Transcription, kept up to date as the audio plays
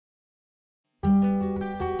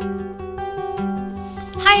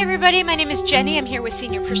Hi everybody, my name is Jenny. I'm here with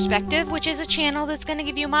Senior Perspective, which is a channel that's going to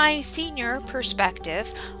give you my senior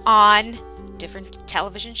perspective on different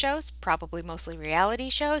television shows, probably mostly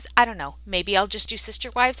reality shows. I don't know. Maybe I'll just do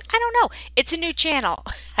Sister Wives. I don't know. It's a new channel.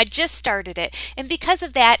 I just started it. And because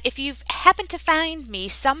of that, if you've happened to find me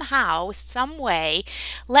somehow, some way,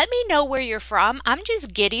 let me know where you're from. I'm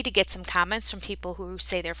just giddy to get some comments from people who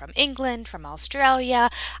say they're from England, from Australia.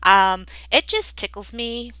 It just tickles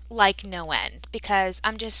me like no end because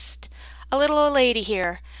I'm just a little old lady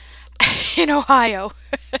here in Ohio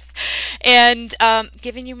and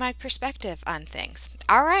giving you my perspective on things.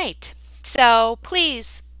 All right. So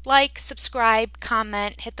please like, subscribe,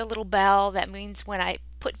 comment, hit the little bell. That means when I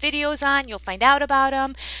put videos on, you'll find out about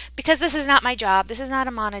them because this is not my job. This is not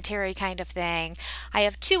a monetary kind of thing. I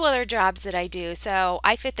have two other jobs that I do, so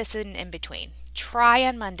I fit this in between. Try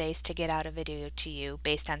on Mondays to get out a video to you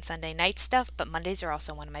based on Sunday night stuff, but Mondays are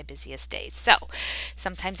also one of my busiest days. So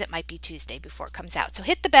sometimes it might be Tuesday before it comes out. So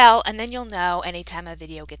hit the bell and then you'll know anytime a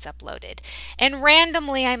video gets uploaded. And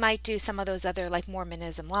randomly I might do some of those other like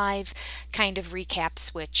Mormonism Live kind of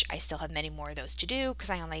recaps, which I still have many more of those to do because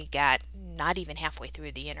I only got not even halfway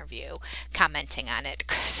through the interview commenting on it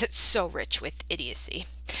because it's so rich with idiocy.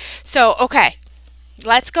 So, okay,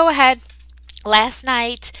 let's go ahead. Last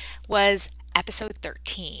night was episode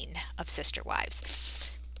 13 of Sister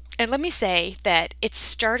Wives. And let me say that it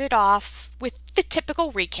started off with the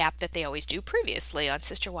typical recap that they always do previously on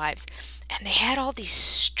Sister Wives. And they had all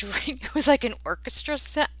these it was like an orchestra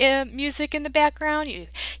music in the background. You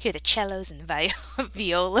hear the cellos and the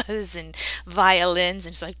violas and violins,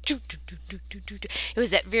 and it's like it was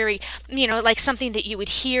that very, like something that you would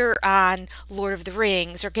hear on Lord of the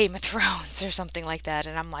Rings or Game of Thrones or something like that.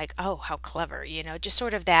 And I'm like, oh, how clever, just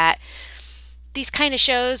sort of that. These kind of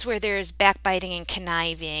shows where there's backbiting and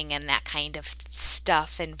conniving and that kind of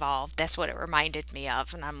stuff involved. That's what it reminded me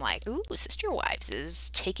of. And I'm like, ooh, Sister Wives is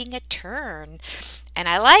taking a turn. And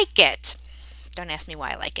I like it. Don't ask me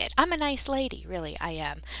why I like it. I'm a nice lady, really, I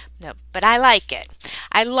am. No, but I like it.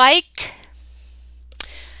 I like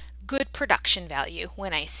good production value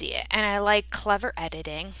when I see it. And I like clever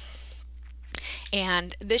editing.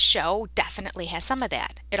 And this show definitely has some of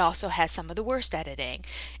that. It also has some of the worst editing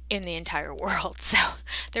in the entire world. So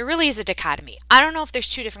there really is a dichotomy. I don't know if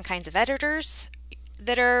there's two different kinds of editors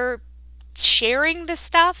that are sharing this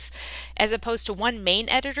stuff as opposed to one main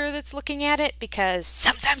editor that's looking at it, because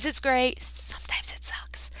sometimes it's great, sometimes it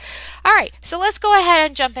sucks. All right, so let's go ahead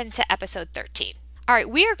and jump into episode 13. All right,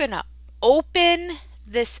 we are going to open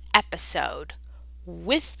this episode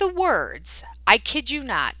with the words, I kid you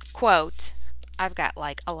not, quote, I've got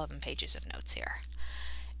like 11 pages of notes here.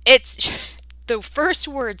 It's the first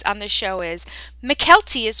words on the show is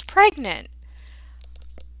McKelty is pregnant.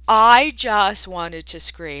 I just wanted to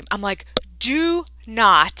scream. I'm like, do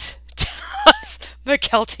not tell us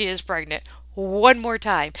McKelty is pregnant one more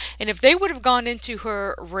time. And if they would have gone into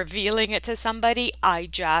her revealing it to somebody, I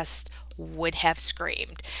just would have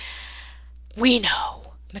screamed. We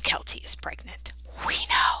know McKelty is pregnant. We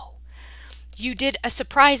know. You did a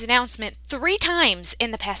surprise announcement 3 times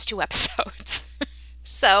in the past 2 episodes.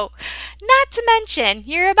 So, not to mention,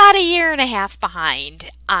 you're about a year and a half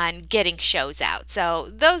behind on getting shows out. So,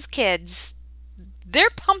 those kids,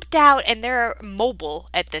 they're pumped out and they're mobile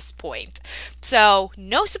at this point. So,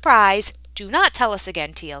 no surprise, do not tell us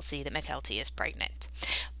again, TLC, that McKelty is pregnant.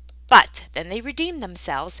 But then they redeemed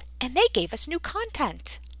themselves and they gave us new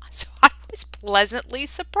content. So, I was pleasantly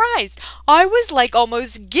surprised. I was like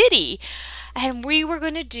almost giddy. And we were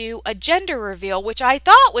going to do a gender reveal, which I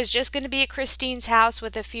thought was just going to be at Christine's house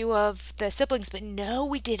with a few of the siblings. But no,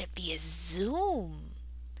 we did it via Zoom.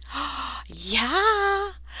 Yeah.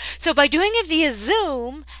 So by doing it via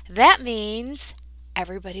Zoom, that means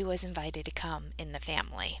everybody was invited to come in the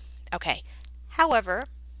family. Okay. However,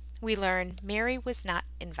 we learned Mary was not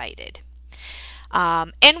invited.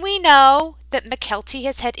 And we know that McKelty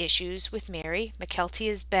has had issues with Mary. McKelty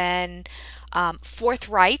has been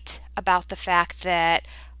forthright about the fact that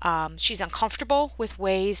she's uncomfortable with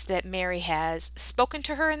ways that Mary has spoken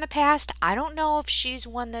to her in the past. I don't know if she's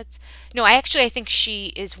one that's... No, I think she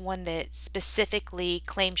is one that specifically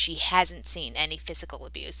claims she hasn't seen any physical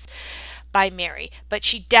abuse by Mary. But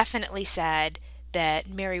she definitely said that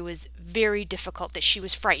Mary was very difficult, that she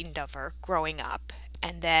was frightened of her growing up,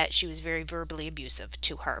 and that she was very verbally abusive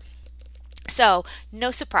to her. So, no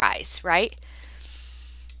surprise, right?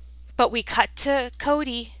 But we cut to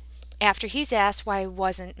Cody after he's asked why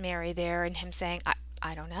wasn't Mary there, and him saying,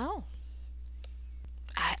 I don't know.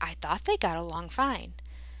 I thought they got along fine.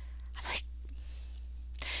 I'm like,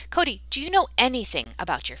 Cody, do you know anything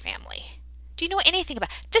about your family? Do you know anything about...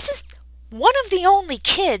 one of the only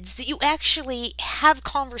kids that you actually have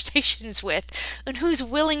conversations with and who's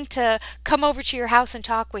willing to come over to your house and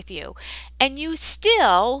talk with you. And you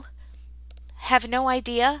still have no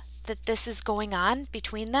idea that this is going on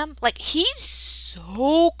between them. Like, he's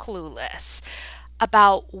so clueless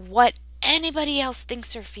about what anybody else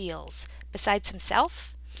thinks or feels besides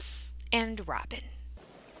himself and Robin.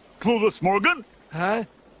 Clueless Morgan? Huh?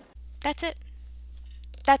 That's it.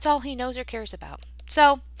 That's all he knows or cares about.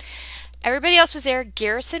 So, everybody else was there.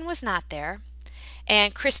 Garrison was not there.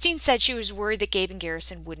 And Christine said she was worried that Gabe and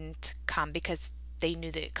Garrison wouldn't come because they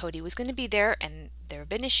knew that Cody was going to be there, and there have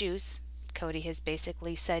been issues. Cody has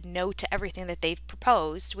basically said no to everything that they've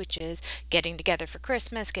proposed, which is getting together for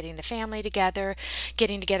Christmas, getting the family together,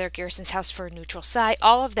 getting together at Garrison's house for a neutral site.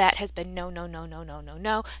 All of that has been no, no, no, no, no, no,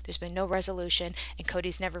 no. There's been no resolution, and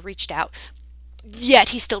Cody's never reached out. Yet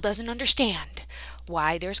he still doesn't understand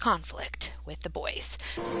why there's conflict with the boys.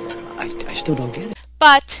 I still don't get it.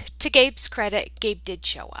 But to Gabe's credit, Gabe did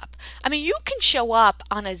show up. I mean, you can show up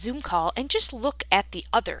on a Zoom call and just look at the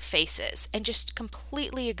other faces and just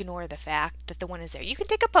completely ignore the fact that the one is there. You can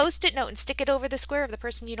take a Post-it note and stick it over the square of the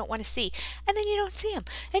person you don't want to see, and then you don't see them.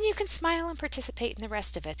 And you can smile and participate in the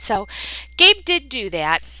rest of it. So Gabe did do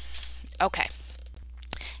that. Okay.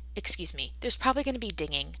 Excuse me. There's probably going to be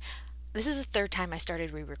dinging. This is the third time I started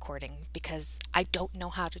re-recording because I don't know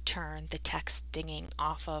how to turn the text dinging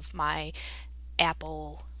off of my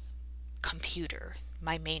Apple computer,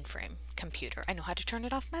 my mainframe computer. I know how to turn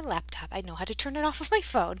it off my laptop. I know how to turn it off of my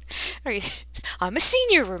phone. I'm a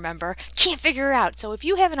senior, remember? Can't figure it out. So if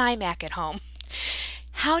you have an iMac at home,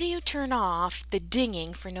 how do you turn off the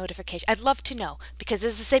dinging for notification? I'd love to know because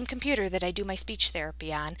this is the same computer that I do my speech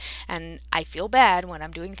therapy on, and I feel bad when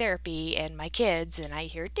I'm doing therapy and my kids and I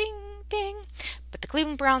hear ding, ding. But the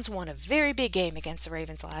Cleveland Browns won a very big game against the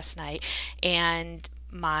Ravens last night, and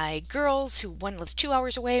my girls, who one lives 2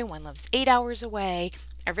 hours away, one lives 8 hours away,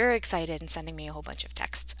 are very excited and sending me a whole bunch of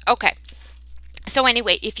texts. Okay. So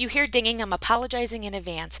anyway, if you hear dinging, I'm apologizing in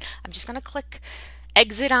advance. I'm just going to click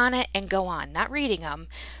exit on it and go on, not reading them.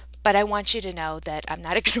 But I want you to know that I'm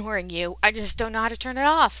not ignoring you. I just don't know how to turn it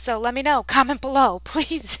off. So let me know. Comment below.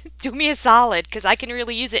 Please do me a solid because I can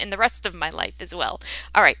really use it in the rest of my life as well.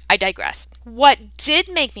 All right, I digress. What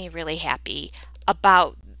did make me really happy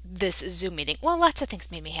about this Zoom meeting? Well, lots of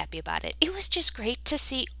things made me happy about it. It was just great to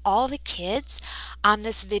see all the kids on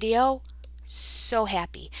this video so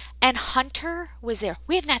happy. And Hunter was there.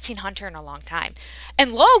 We have not seen Hunter in a long time.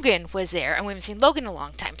 And Logan was there, and we haven't seen Logan in a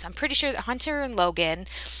long time. So I'm pretty sure that Hunter and Logan,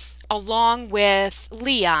 along with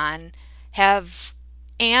Leon, have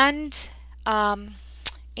and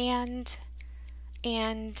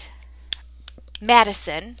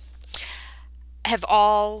Madison have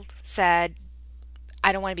all said,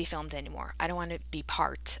 I don't want to be filmed anymore. I don't want to be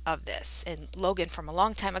part of this. And Logan from a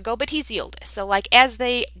long time ago, but he's the oldest. So like as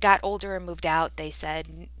they got older and moved out, they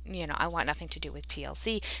said, you know, I want nothing to do with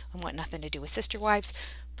TLC. I want nothing to do with Sister Wives.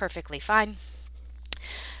 Perfectly fine.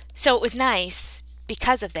 So it was nice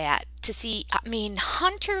because of that to see. I mean,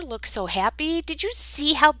 Hunter looked so happy. Did you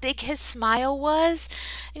see how big his smile was?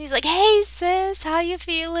 And he's like, hey sis, how you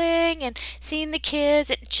feeling? And seeing the kids,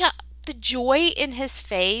 and the joy in his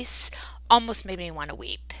face almost made me want to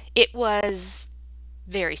weep. It was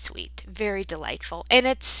very sweet, very delightful. And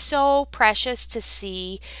it's so precious to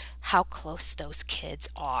see how close those kids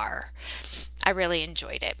are. I really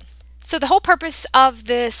enjoyed it. So the whole purpose of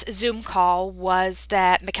this Zoom call was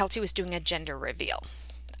that McKelty was doing a gender reveal.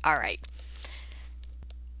 All right.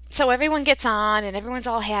 So everyone gets on and everyone's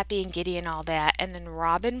all happy and giddy and all that. And then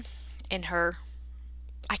Robin in her,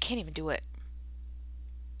 I can't even do it,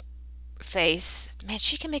 face, man,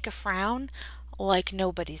 she can make a frown like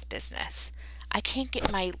nobody's business. I can't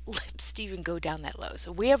get my lips to even go down that low.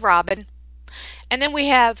 So we have Robin, and then we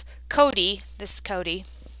have Cody. This is Cody.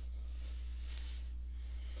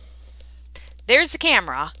 There's the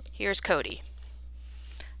camera. Here's Cody.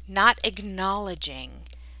 Not acknowledging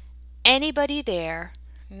anybody there,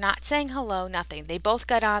 not saying hello, nothing. They both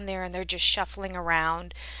got on there and they're just shuffling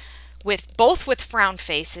around with both with frown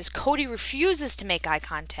faces. Cody refuses to make eye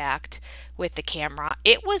contact with the camera.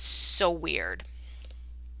 It was so weird.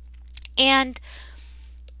 And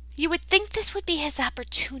you would think this would be his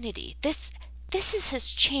opportunity. This is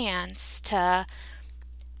his chance to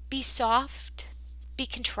be soft, be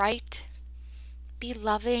contrite, be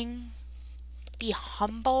loving, be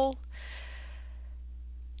humble.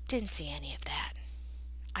 Didn't see any of that.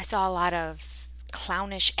 I saw a lot of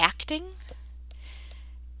clownish acting.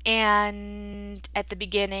 And at the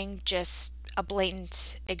beginning, just a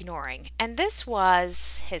blatant ignoring. And this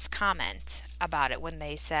was his comment about it when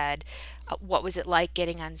they said, what was it like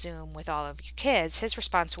getting on Zoom with all of your kids? His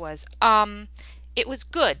response was, it was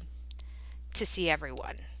good to see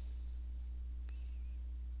everyone.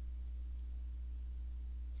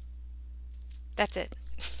 That's it.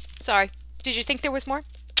 Sorry. Did you think there was more?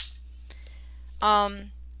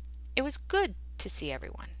 It was good to see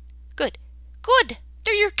everyone. Good. Good.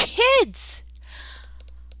 They're your kids.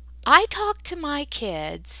 I talk to my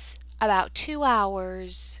kids about 2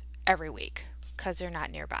 hours every week because they're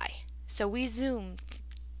not nearby. So we Zoom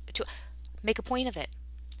to make a point of it.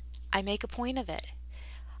 I make a point of it.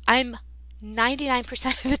 I'm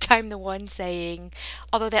 99% of the time the one saying,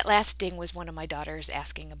 although that last ding was one of my daughters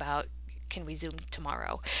asking about, can we Zoom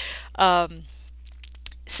tomorrow?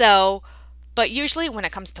 But usually when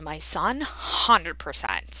it comes to my son,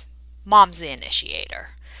 100%. Mom's the initiator.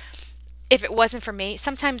 If it wasn't for me,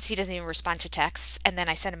 sometimes he doesn't even respond to texts, and then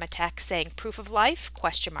I send him a text saying proof of life,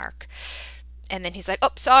 question mark. And then he's like,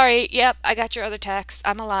 oh, sorry, yep, I got your other text.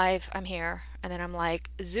 I'm alive, I'm here. And then I'm like,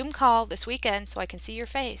 Zoom call this weekend so I can see your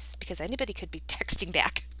face, because anybody could be texting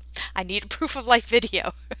back. I need a proof of life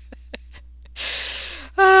video.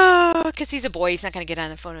 Oh, because he's a boy, he's not going to get on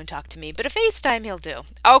the phone and talk to me, but a FaceTime he'll do.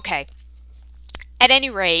 Okay. At any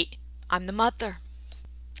rate, I'm the mother.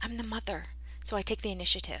 I'm the mother. So I take the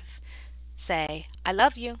initiative. Say, I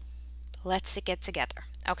love you. Let's get together.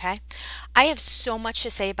 Okay? I have so much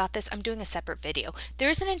to say about this. I'm doing a separate video.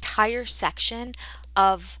 There's an entire section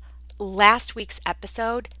of last week's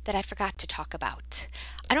episode that I forgot to talk about.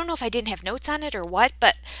 I don't know if I didn't have notes on it or what,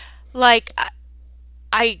 but like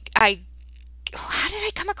I how did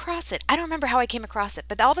I come across it? I don't remember how I came across it,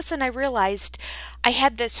 but all of a sudden I realized I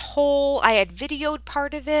had I had videoed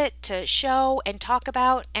part of it to show and talk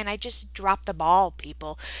about, and I just dropped the ball,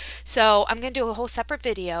 people. So I'm going to do a whole separate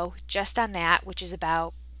video just on that, which is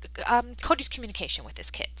about Cody's communication with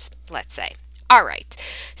his kids, let's say. All right.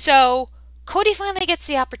 So Cody finally gets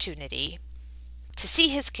the opportunity to see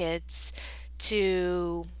his kids,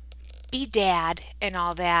 to be dad and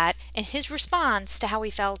all that, and his response to how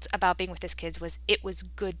he felt about being with his kids was, it was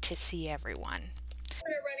good to see everyone.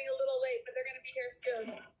 They're running a little late, but they're going to be here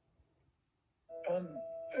soon.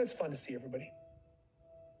 It's fun to see everybody.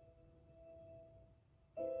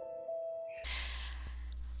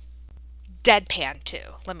 Deadpan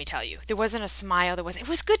too, let me tell you. There wasn't a smile, it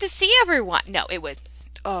was good to see everyone. No, it was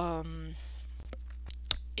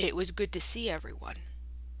good to see everyone.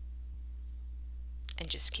 And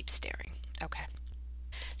just keep staring. Okay.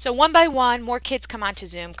 So one by one, more kids come onto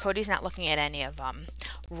Zoom. Cody's not looking at any of them.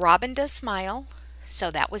 Robin does smile, so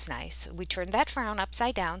that was nice. We turned that frown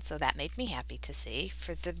upside down, so that made me happy to see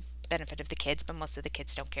for the benefit of the kids, but most of the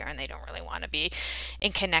kids don't care and they don't really want to be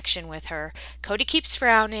in connection with her. Cody keeps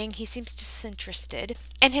frowning. He seems disinterested.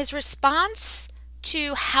 And his response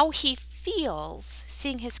to how he feels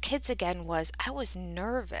seeing his kids again was, I was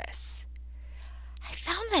nervous. I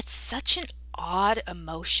found that such an odd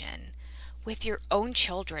emotion with your own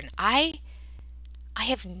children. I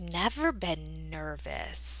have never been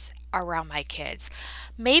nervous around my kids.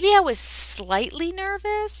 Maybe I was slightly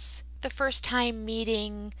nervous the first time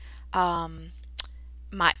meeting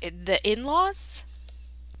the in-laws,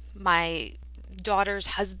 my daughter's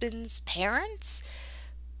husband's parents,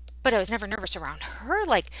 but I was never nervous around her.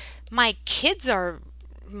 Like, my kids are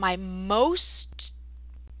my most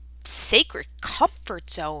sacred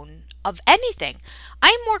comfort zone of anything.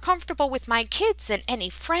 I'm more comfortable with my kids than any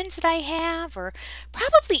friends that I have, or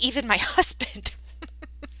probably even my husband.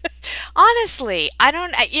 Honestly, I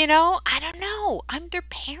don't know. I'm their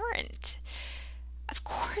parent. Of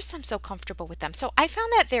course I'm so comfortable with them. So I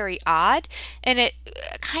found that very odd, and it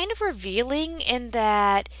kind of revealing in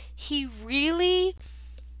that he really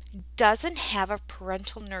doesn't have a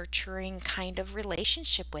parental nurturing kind of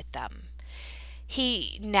relationship with them.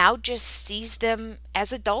 He now just sees them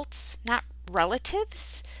as adults, not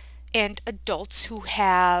relatives, and adults who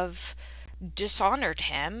have dishonored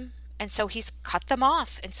him, and so he's cut them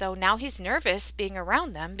off. And so now he's nervous being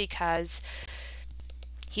around them because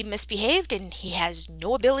he misbehaved and he has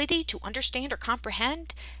no ability to understand or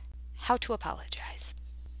comprehend how to apologize.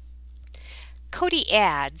 Cody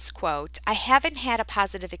adds, quote, I haven't had a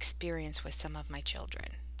positive experience with some of my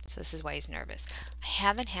children. So this is why he's nervous. I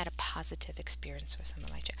haven't had a positive experience with some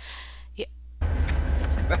of my children. Yeah.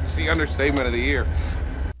 That's the understatement of the year.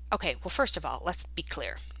 Okay, well, first of all, let's be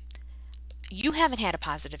clear. You haven't had a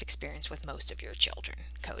positive experience with most of your children,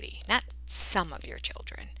 Cody, not some of your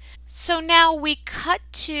children. So now we cut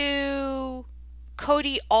to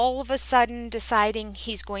Cody all of a sudden deciding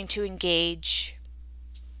he's going to engage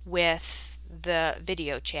with the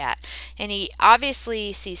video chat, and he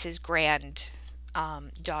obviously sees his grand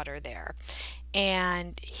daughter there,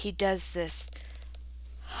 and he does this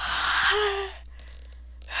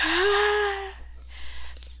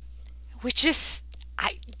which is,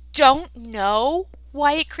 I don't know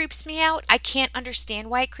why it creeps me out. I can't understand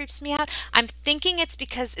why it creeps me out. I'm thinking it's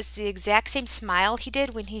because it's the exact same smile he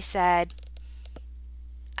did when he said,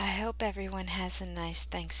 I hope everyone has a nice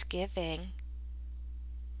Thanksgiving.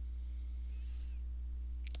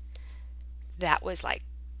 That was like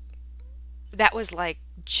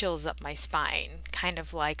chills up my spine, kind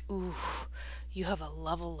of like, ooh, you have a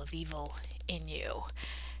level of evil in you.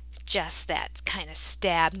 Just that kind of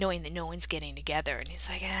stab, knowing that no one's getting together. And he's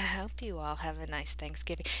like, I hope you all have a nice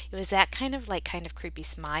Thanksgiving. It was that kind of creepy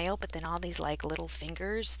smile, but then all these like little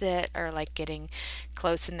fingers that are like getting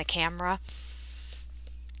close in the camera.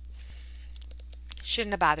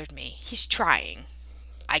 Shouldn't have bothered me. He's trying,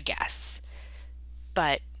 I guess.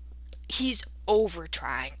 But he's over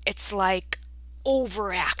trying. It's like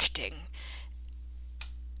overacting.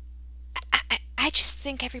 I just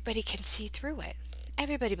think everybody can see through it.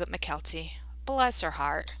 Everybody but McKelty. Bless her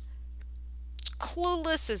heart.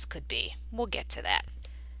 Clueless as could be. We'll get to that.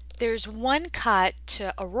 There's one cut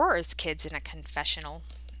to Aurora's kids in a confessional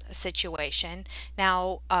situation.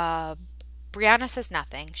 Now, Brianna says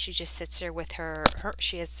nothing. She just sits there with her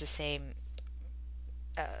she has the same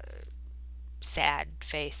sad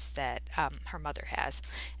face that her mother has,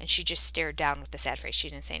 and she just stared down with the sad face. She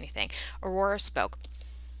didn't say anything. Aurora spoke,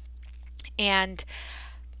 and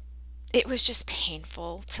it was just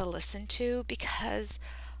painful to listen to because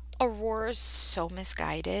Aurora's so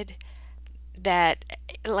misguided that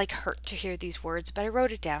it like hurt to hear these words, but I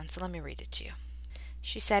wrote it down, so let me read it to you.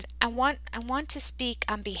 She said, I want to speak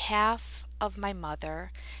on behalf of my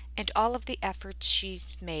mother and all of the efforts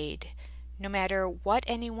she's made. No matter what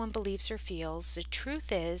anyone believes or feels, the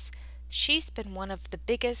truth is she's been one of the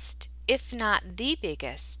biggest, if not the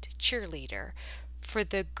biggest, cheerleader for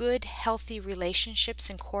the good, healthy relationships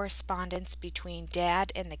and correspondence between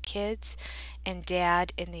Dad and the kids and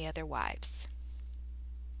Dad and the other wives.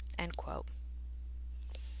 End quote.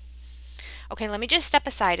 Okay, let me just step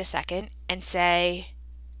aside a second and say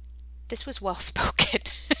this was well spoken.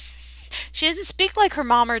 She doesn't speak like her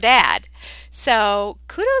mom or dad. So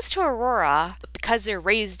kudos to Aurora because they're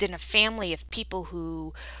raised in a family of people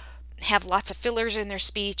who have lots of fillers in their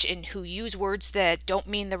speech and who use words that don't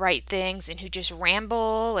mean the right things and who just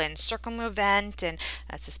ramble and circumvent, and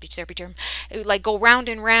that's a speech therapy term, like go round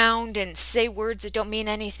and round and say words that don't mean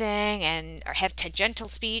anything, and or have tangential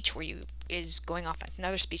speech where you is going off on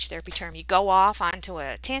another speech therapy term. You go off onto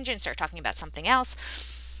a tangent, start talking about something else.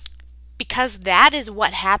 Because that is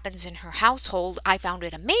what happens in her household, I found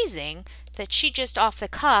it amazing that she just off the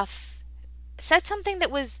cuff said something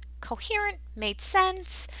that was coherent, made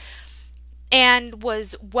sense, and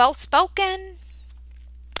was well spoken.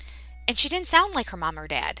 And she didn't sound like her mom or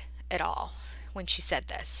dad at all when she said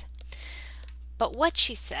this. But what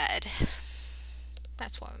she said,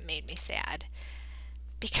 that's what made me sad.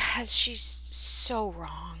 Because she's so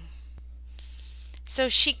wrong. So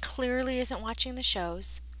she clearly isn't watching the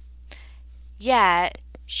shows. Yet,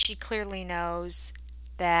 she clearly knows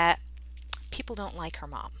that people don't like her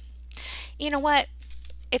mom. You know what?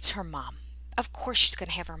 It's her mom. Of course she's going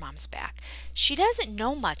to have her mom's back. She doesn't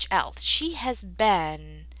know much else. She has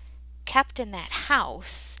been kept in that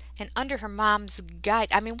house and under her mom's guide.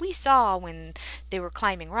 I mean, we saw when they were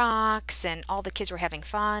climbing rocks and all the kids were having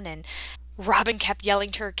fun, and Robin kept yelling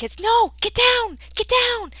to her kids, no, get down, get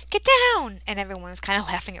down, get down. And everyone was kind of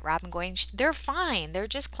laughing at Robin going, they're fine. They're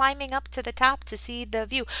just climbing up to the top to see the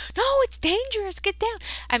view. No, it's dangerous. Get down.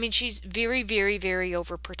 I mean, she's very, very, very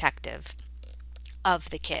overprotective of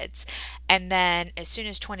the kids. And then as soon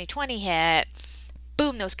as 2020 hit,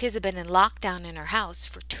 boom, those kids have been in lockdown in her house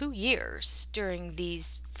for 2 years during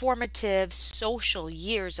these formative social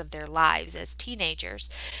years of their lives as teenagers.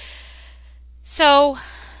 So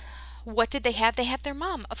what did they have? They have their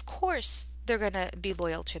mom. Of course, they're going to be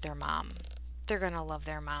loyal to their mom. They're going to love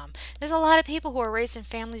their mom. There's a lot of people who are raised in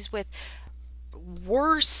families with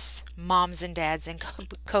worse moms and dads than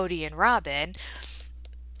Cody and Robin,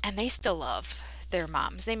 and they still love their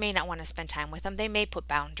moms. They may not want to spend time with them. They may put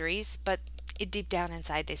boundaries, but deep down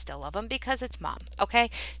inside, they still love them because it's mom. Okay?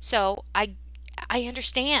 So I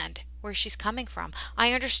understand where she's coming from.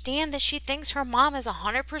 I understand that she thinks her mom is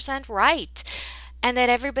 100% right and that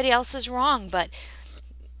everybody else is wrong, but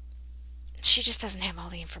she just doesn't have all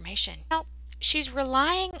the information. Now, she's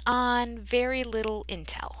relying on very little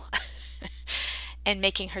intel and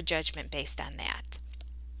making her judgment based on that.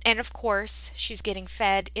 And of course, she's getting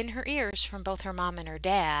fed in her ears from both her mom and her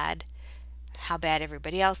dad how bad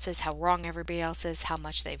everybody else is, how wrong everybody else is, how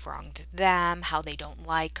much they've wronged them, how they don't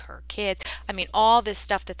like her kids. I mean, all this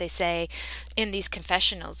stuff that they say in these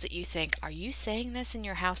confessionals that you think, are you saying this in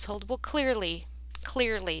your household? Well, clearly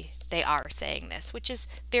they are saying this, which is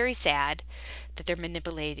very sad that they're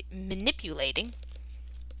manipulating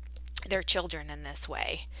their children in this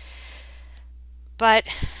way. But,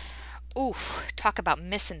 ooh, talk about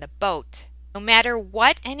missing the boat. No matter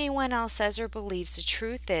what anyone else says or believes, the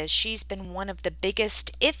truth is she's been one of the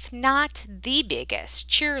biggest, if not the biggest,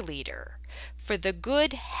 cheerleader for the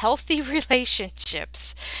good, healthy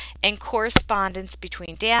relationships and correspondence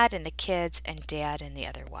between dad and the kids and dad and the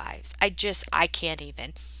other wives. I can't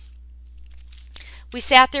even. We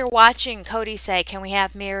sat there watching Cody say, can we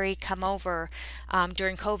have Mary come over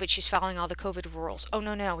during COVID? She's following all the COVID rules. Oh,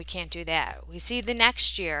 no, we can't do that. We see the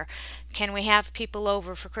next year. Can we have people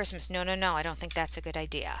over for Christmas? No, I don't think that's a good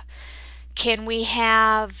idea. Can we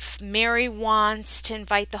have Mary wants to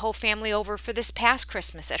invite the whole family over for this past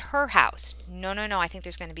Christmas at her house? No, I think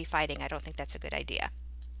there's going to be fighting. I don't think that's a good idea.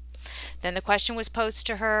 Then the question was posed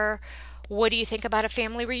to her, what do you think about a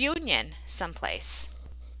family reunion someplace?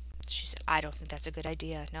 She said, I don't think that's a good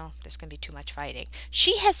idea. No, there's going to be too much fighting.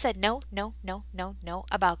 She has said no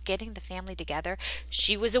about getting the family together.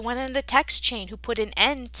 She was the one in the text chain who put an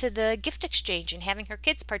end to the gift exchange and having her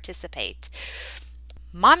kids participate.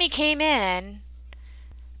 Mommy came in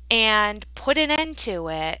and put an end to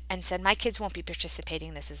it and said, my kids won't be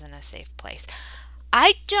participating. This isn't a safe place.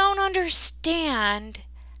 I don't understand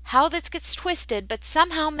how this gets twisted, but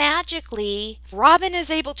somehow magically Robin is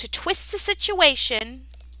able to twist the situation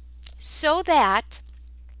so that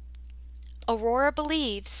Aurora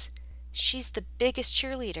believes she's the biggest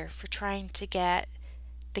cheerleader for trying to get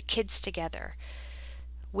the kids together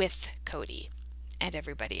with Cody and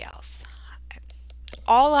everybody else.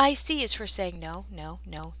 All I see is her saying no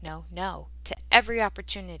to every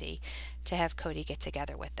opportunity to have Cody get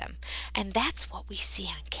together with them. And that's what we see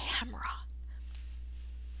on camera.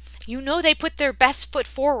 You know they put their best foot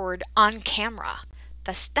forward on camera.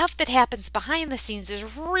 The stuff that happens behind the scenes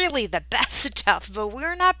is really the best stuff, but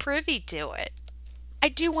we're not privy to it. I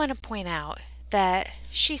do want to point out that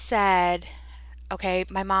she said, okay,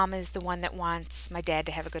 my mom is the one that wants my dad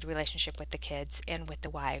to have a good relationship with the kids and with the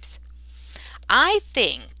wives. I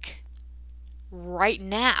think right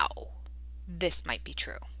now this might be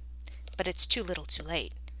true, but it's too little too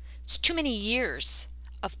late. It's too many years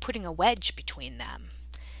of putting a wedge between them.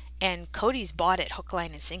 And Cody's bought it hook,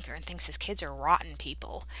 line, and sinker and thinks his kids are rotten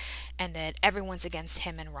people and that everyone's against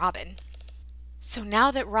him and Robin. So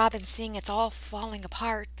now that Robin's seeing it's all falling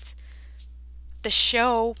apart, the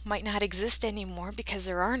show might not exist anymore because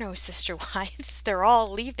there are no sister wives. They're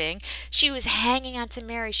all leaving. She was hanging on to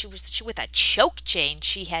Mary. She with a choke chain.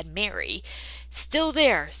 She had Mary still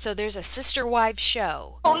there. So there's a sister wives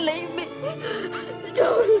show. Don't leave me.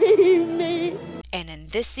 Don't leave me. And in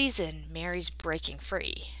this season, Mary's breaking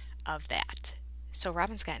free of that. So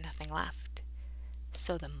Robin's got nothing left.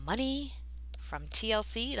 So the money from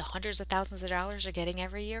TLC, the hundreds of thousands of dollars they're getting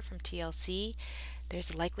every year from TLC,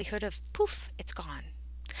 there's a likelihood of poof, it's gone.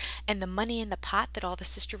 And the money in the pot that all the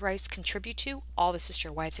sister wives contribute to, all the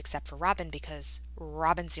sister wives except for Robin, because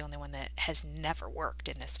Robin's the only one that has never worked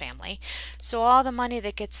in this family. So all the money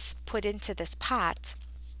that gets put into this pot,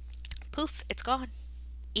 poof, it's gone.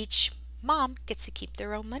 Each mom gets to keep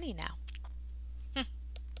their own money now.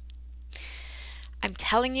 I'm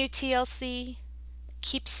telling you, TLC,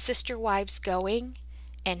 keep sister wives going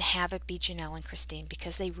and have it be Janelle and Christine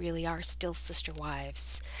because they really are still sister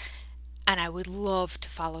wives. And I would love to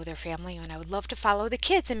follow their family and I would love to follow the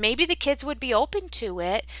kids. And maybe the kids would be open to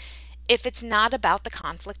it if it's not about the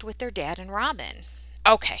conflict with their dad and Robin.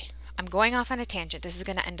 Okay, I'm going off on a tangent. This is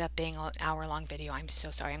going to end up being an hour-long video. I'm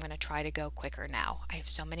so sorry. I'm going to try to go quicker now. I have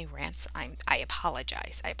so many rants. I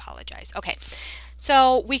apologize. Okay,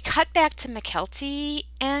 so we cut back to McKelty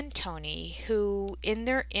and Tony, who in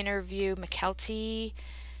their interview, McKelty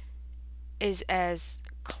is as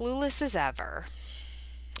clueless as ever.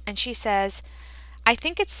 And she says, I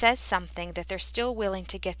think it says something that they're still willing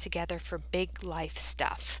to get together for big life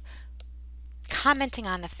stuff. Commenting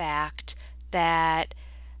on the fact that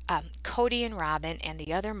Cody and Robin and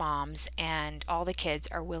the other moms and all the kids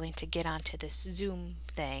are willing to get onto this Zoom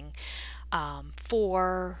thing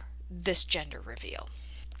for this gender reveal.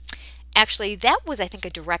 Actually, that was, I think, a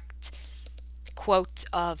direct quote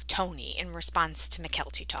of Tony in response to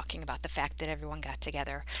McKelty talking about the fact that everyone got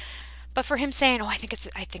together. But for him saying, oh, I think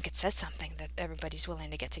it says something that everybody's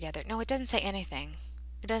willing to get together. No, it doesn't say anything.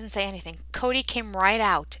 It doesn't say anything. Cody came right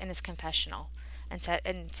out in his confessional and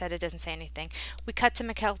said it doesn't say anything. We cut to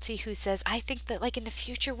McKelty, who says, I think that like in the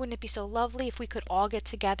future, wouldn't it be so lovely if we could all get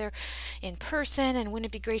together in person, and wouldn't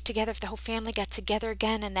it be great together if the whole family got together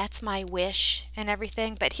again, and that's my wish and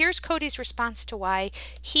everything. But here's Cody's response to why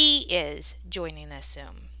he is joining this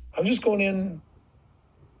Zoom. I'm just going in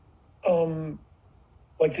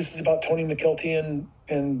like this is about Tony McKelty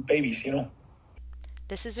and babies, you know?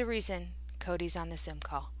 This is a reason Cody's on the Zoom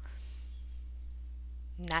call.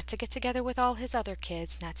 Not to get together with all his other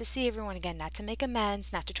kids, not to see everyone again, not to make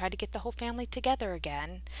amends, not to try to get the whole family together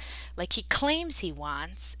again, like he claims he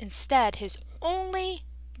wants. Instead, his only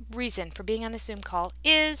reason for being on the Zoom call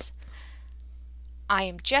is, I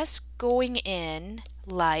am just going in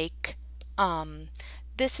like,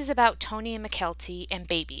 this is about Tony and McKelty and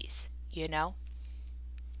babies, you know?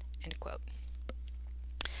 End quote.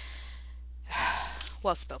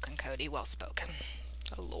 Well spoken, Cody, well spoken.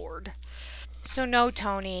 Oh, Lord. So no,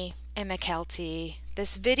 Tony and McKelty.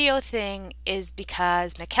 This video thing is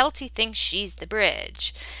because McKelty thinks she's the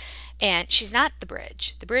bridge. And she's not the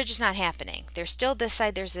bridge. The bridge is not happening. There's still this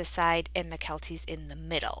side, there's this side, and McKelty's in the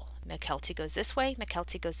middle. McKelty goes this way,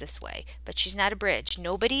 McKelty goes this way. But she's not a bridge.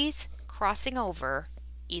 Nobody's crossing over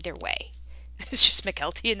either way. It's just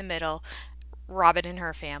McKelty in the middle, Robin and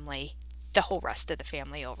her family, the whole rest of the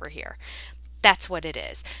family over here. That's what it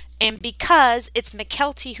is. And because it's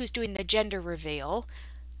McKelty who's doing the gender reveal,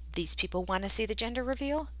 these people want to see the gender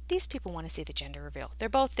reveal. These people want to see the gender reveal. They're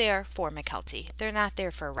both there for McKelty. They're not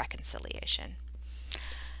there for a reconciliation.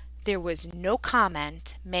 There was no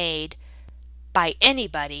comment made by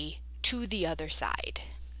anybody to the other side.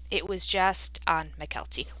 It was just on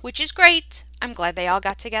McKelty, which is great. I'm glad they all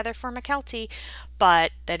got together for McKelty.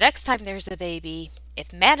 But the next time there's a baby,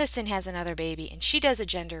 if Madison has another baby and she does a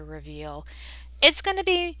gender reveal, it's going to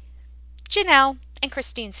be Janelle and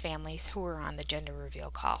Christine's families who are on the gender reveal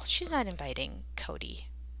call. She's not inviting Cody,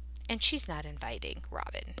 and she's not inviting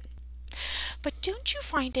Robin. But don't you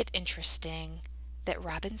find it interesting that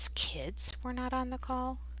Robin's kids were not on the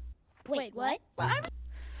call? Wait, what?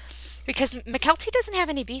 Because McKelty doesn't have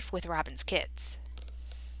any beef with Robin's kids.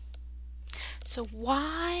 So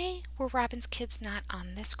why were Robin's kids not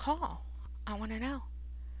on this call? I want to know.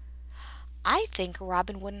 I think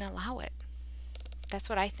Robin wouldn't allow it. That's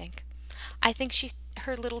what I think. I think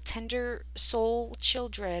her little tender soul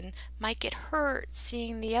children might get hurt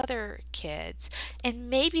seeing the other kids, and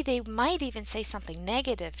maybe they might even say something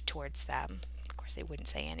negative towards them. Of course, they wouldn't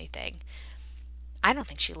say anything. I don't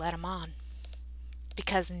think she let them on.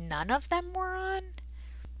 Because none of them were on?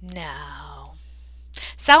 No.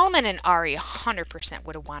 Solomon and Ari 100%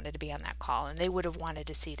 would have wanted to be on that call, and they would have wanted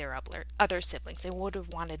to see their other siblings. They would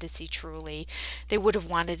have wanted to see Truly. They would have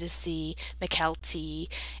wanted to see McKelty,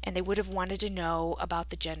 and they would have wanted to know about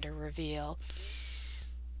the gender reveal.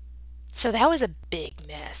 So that was a big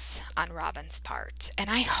miss on Robin's part, and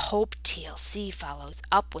I hope TLC follows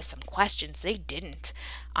up with some questions. They didn't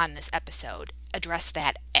on this episode address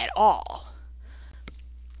that at all.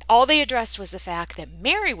 All they addressed was the fact that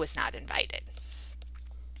Mary was not invited.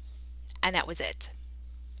 And that was it.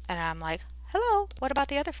 And I'm like, hello, what about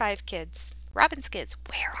the other 5 kids? Robin's kids,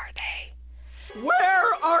 where are they?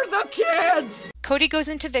 Where are the kids? Cody goes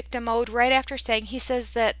into victim mode right after he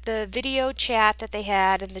says that the video chat that they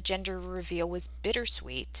had and the gender reveal was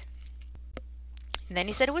bittersweet. And then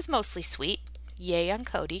he said it was mostly sweet. Yay on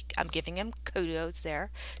Cody. I'm giving him kudos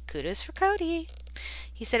there. Kudos for Cody.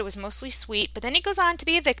 He said it was mostly sweet, but then he goes on to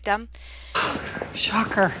be a victim.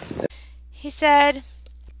 Shocker. He said,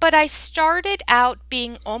 but I started out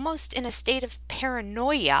being almost in a state of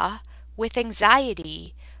paranoia with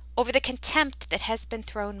anxiety over the contempt that has been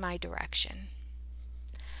thrown my direction.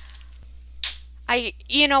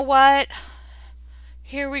 You know what?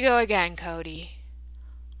 Here we go again, Cody.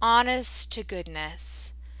 Honest to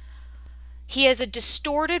goodness. He has a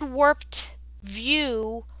distorted, warped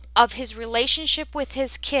view of his relationship with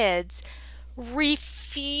his kids,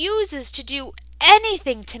 refuses to do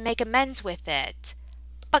anything to make amends with it,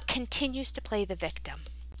 but continues to play the victim.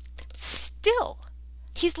 Still,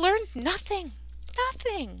 he's learned nothing.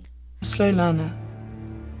 Nothing. Slow learner.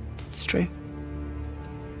 It's true.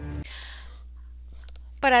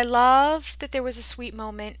 But I love that there was a sweet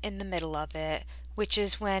moment in the middle of it, which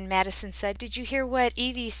is when Madison said, did you hear what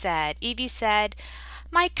Evie said? Evie said,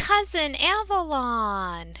 my cousin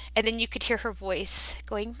Avalon. And then you could hear her voice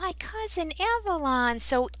going, my cousin Avalon.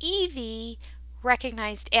 So Evie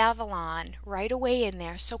recognized Avalon right away in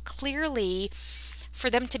there. So clearly, for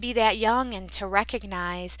them to be that young and to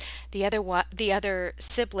recognize the other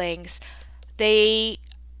siblings, they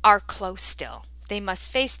are close still. They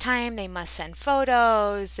must FaceTime, they must send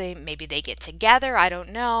photos, maybe they get together, I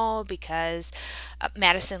don't know, because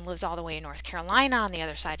Madison lives all the way in North Carolina on the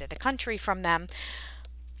other side of the country from them.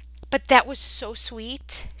 But that was so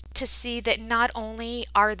sweet to see that not only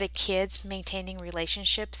are the kids maintaining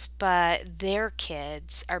relationships, but their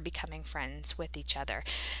kids are becoming friends with each other.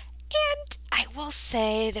 And I will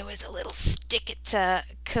say there was a little stick it to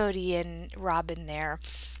Cody and Robin there,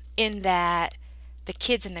 in that the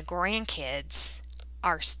kids and the grandkids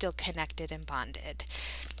are still connected and bonded.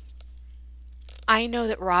 I know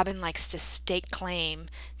that Robin likes to stake claim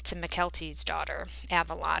to McKelty's daughter,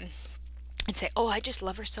 Avalon, and say, oh, I just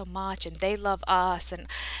love her so much and they love us and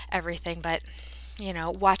everything. But, you know,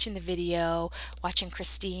 watching the video, watching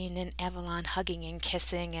Christine and Avalon hugging and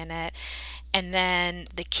kissing in it, and then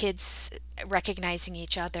the kids recognizing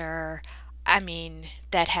each other, I mean,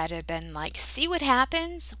 that had to have been like, see what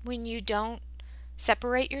happens when you don't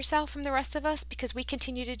separate yourself from the rest of us, because we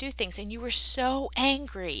continue to do things. And you were so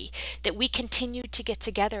angry that we continued to get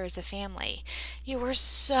together as a family. You were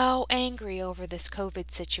so angry over this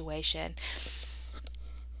COVID situation.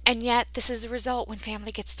 And yet this is the result. When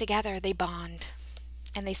family gets together, they bond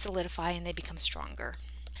and they solidify and they become stronger.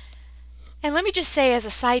 And let me just say, as a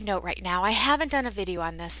side note right now, I haven't done a video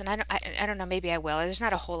on this, and I don't know, maybe I will. There's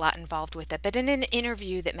not a whole lot involved with it. But in an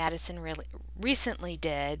interview that Madison really recently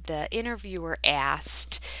did, the interviewer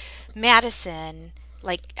asked Madison,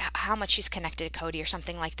 like, how much she's connected to Cody or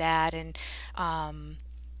something like that. And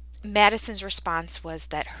Madison's response was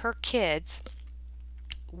that her kids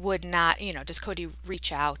would not, you know, does Cody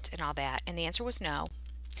reach out and all that? And the answer was no.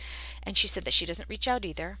 And she said that she doesn't reach out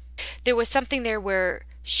either. There was something there where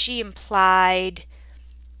she implied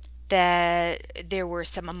that there were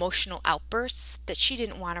some emotional outbursts that she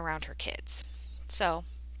didn't want around her kids. So,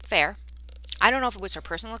 fair. I don't know if it was her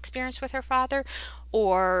personal experience with her father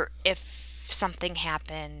or if something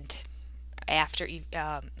happened after,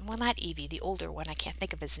 well, not Evie, the older one, I can't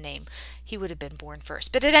think of his name. He would have been born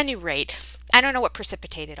first. But at any rate, I don't know what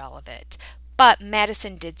precipitated all of it. But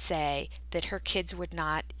Madison did say that her kids would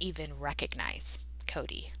not even recognize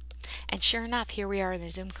Cody. And sure enough, here we are in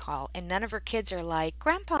the Zoom call, and none of her kids are like,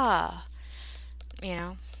 Grandpa, you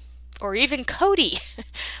know, or even Cody.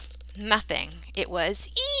 Nothing. It was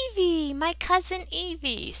Evie, my cousin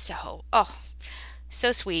Evie. So, oh,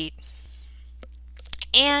 so sweet.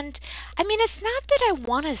 And, I mean, it's not that I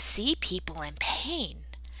want to see people in pain.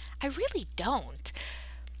 I really don't.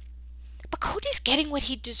 But Cody's getting what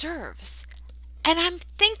he deserves. And I'm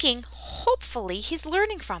thinking, hopefully, he's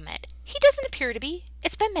learning from it. He doesn't appear to be.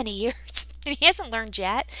 It's been many years, and he hasn't learned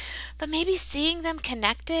yet. But maybe seeing them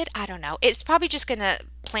connected, I don't know. It's probably just going to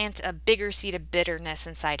plant a bigger seed of bitterness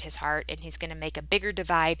inside his heart, and he's going to make a bigger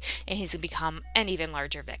divide, and he's going to become an even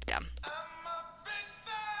larger victim.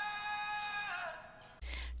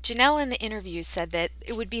 Janelle in the interview said that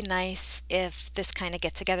it would be nice if this kind of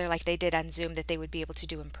get together like they did on Zoom, that they would be able to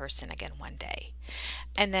do in person again one day.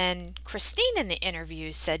 And then Christine in the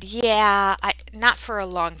interview said, yeah, not for a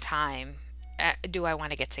long time do I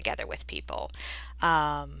want to get together with people.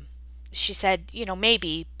 She said, you know,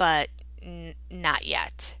 maybe, but not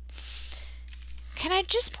yet. Can I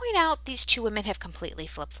just point out these two women have completely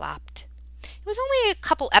flip-flopped? It was only a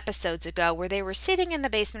couple episodes ago where they were sitting in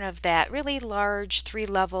the basement of that really large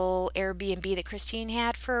 3-level Airbnb that Christine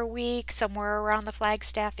had for a week somewhere around the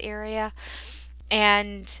Flagstaff area.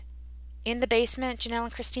 And in the basement, Janelle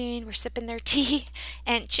and Christine were sipping their tea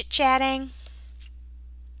and chit-chatting.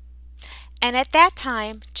 And at that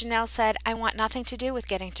time, Janelle said, I want nothing to do with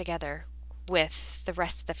getting together with the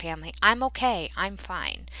rest of the family. I'm okay. I'm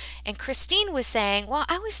fine. And Christine was saying, well,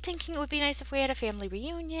 I was thinking it would be nice if we had a family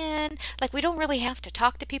reunion. Like, we don't really have to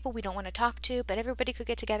talk to people we don't want to talk to, but everybody could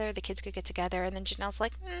get together. The kids could get together. And then Janelle's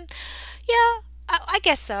like, yeah, I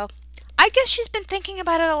guess so. I guess she's been thinking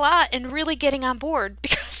about it a lot and really getting on board,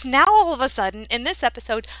 because now all of a sudden in this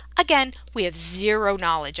episode, again, we have zero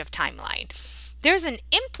knowledge of timeline. There's an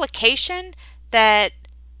implication that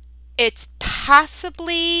it's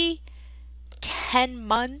possibly 10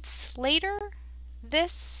 months later.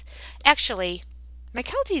 Actually,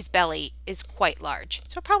 McKelty's belly is quite large,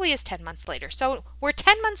 so it probably is 10 months later. So we're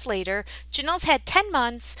 10 months later. Janelle's had 10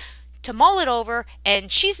 months to mull it over,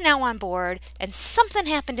 and she's now on board, and something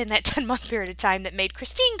happened in that 10-month period of time that made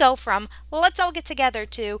Christine go from, let's all get together,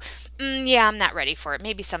 to, yeah, I'm not ready for it.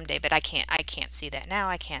 Maybe someday, but I can't see that now.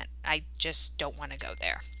 I just don't want to go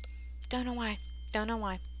there. Don't know why.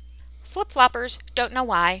 Flip-floppers, don't know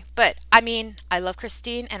why, but I mean, I love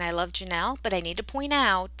Christine and I love Janelle, but I need to point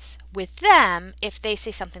out with them if they say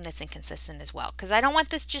something that's inconsistent as well, because I don't want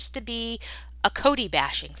this just to be a Cody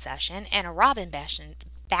bashing session and a Robin bashing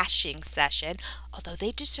bashing session, although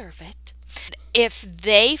they deserve it. If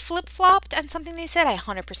they flip-flopped on something they said, I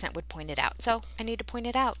 100% would point it out. So I need to point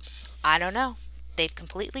it out. I don't know. They've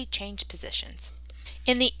completely changed positions.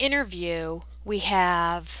 In the interview, we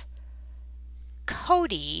have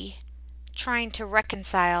Cody trying to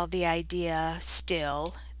reconcile the idea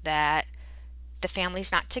still that the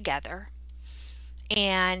family's not together.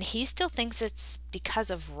 And he still thinks it's because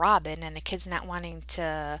of Robin and the kids not wanting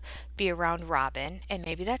to be around Robin. And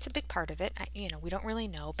maybe that's a big part of it. We don't really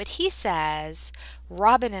know. But he says,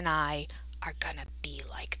 Robin and I are going to be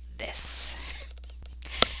like this.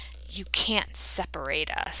 You can't separate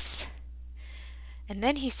us. And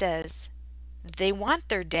then he says, they want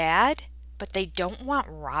their dad, but they don't want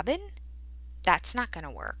Robin? That's not going to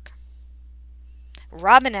work.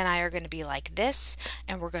 Robin and I are going to be like this,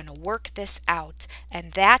 and we're going to work this out.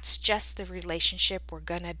 And that's just the relationship we're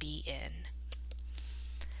going to be in.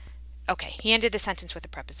 Okay, he ended the sentence with a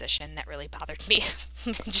preposition. That really bothered me.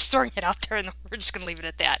 I'm just throwing it out there, and we're just going to leave it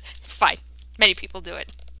at that. It's fine. Many people do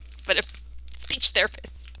it. But a speech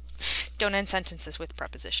therapist don't end sentences with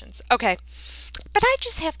prepositions. Okay, but I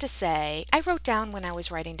just have to say, I wrote down when I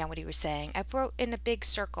was writing down what he was saying, I wrote in a big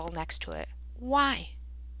circle next to it, why?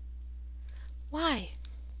 Why?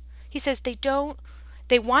 He says they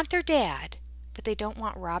want their dad, but they don't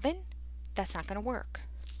want Robin? That's not going to work.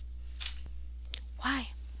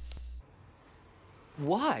 Why?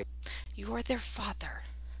 Why? You're their father.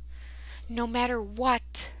 No matter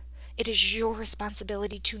what, it is your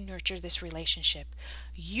responsibility to nurture this relationship.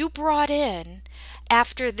 You brought in,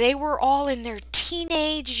 after they were all in their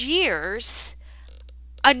teenage years,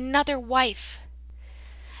 another wife.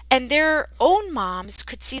 And their own moms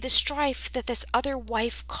could see the strife that this other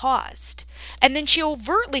wife caused. And then she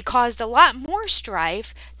overtly caused a lot more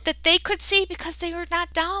strife that they could see because they were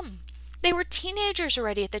not dumb. They were teenagers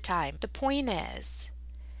already at the time. The point is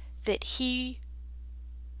that he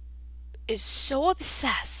is so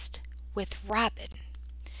obsessed with Robin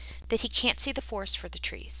that he can't see the forest for the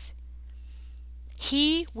trees.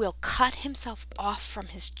 He will cut himself off from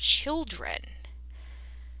his children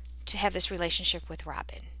to have this relationship with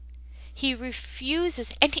Robin. He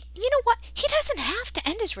refuses, and you know what? He doesn't have to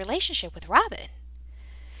end his relationship with Robin.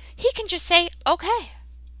 He can just say, okay,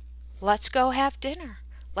 let's go have dinner.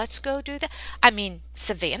 Let's go do that. I mean,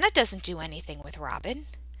 Savannah doesn't do anything with Robin,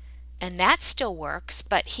 and that still works,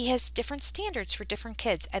 but he has different standards for different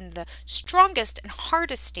kids, and the strongest and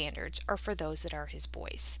hardest standards are for those that are his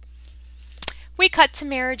boys. We cut to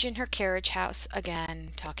marriage in her carriage house again,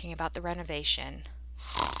 talking about the renovation.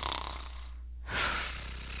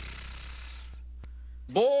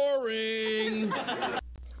 Boring.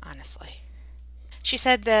 Honestly. She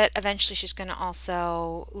said that eventually she's going to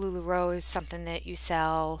also LuLaRoe is something that you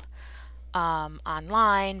sell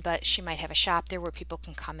online, but she might have a shop there where people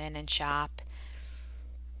can come in and shop.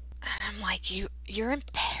 And I'm like, you're in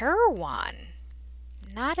Parowan,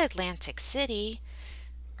 not Atlantic City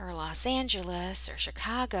or Los Angeles or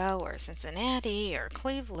Chicago or Cincinnati or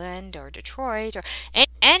Cleveland or Detroit or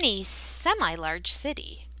any semi-large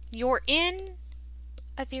city. You're in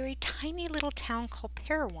a very tiny little town called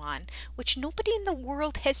Parowan, which nobody in the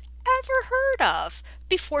world has ever heard of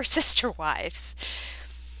before Sister Wives.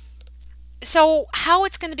 So how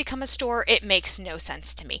it's going to become a store, it makes no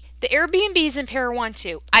sense to me. The Airbnb's in Parowan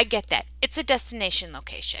too. I get that. It's a destination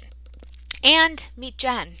location. And meet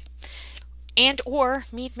Jen. And or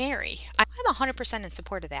meet Mary. I'm 100% in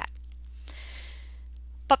support of that.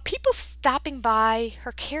 But people stopping by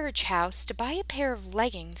her carriage house to buy a pair of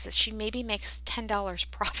leggings that she maybe makes $10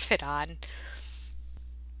 profit on.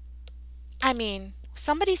 I mean,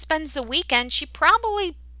 somebody spends the weekend, she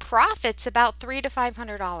probably profits about $300 to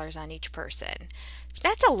 $500 on each person.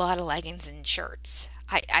 That's a lot of leggings and shirts.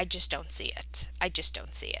 I just don't see it. I just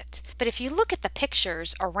don't see it. But if you look at the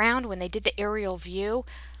pictures around when they did the aerial view,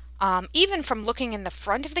 even from looking in the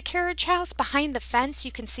front of the carriage house, behind the fence,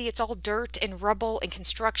 you can see it's all dirt and rubble and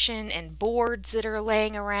construction and boards that are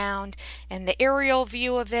laying around. And the aerial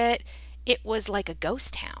view of it, it was like a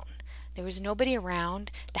ghost town. There was nobody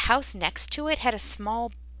around. The house next to it had a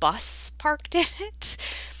small bus parked in it,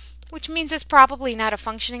 which means it's probably not a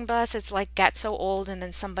functioning bus. It's like got so old and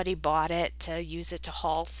then somebody bought it to use it to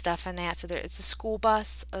haul stuff and that. So it's a school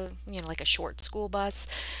bus, like a short school bus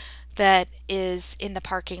that is in the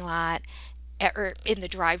parking lot or in the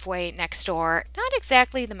driveway next door. Not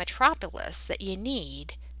exactly the metropolis that you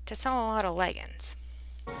need to sell a lot of leggings.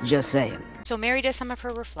 Just saying. So Mary does some of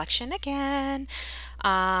her reflection again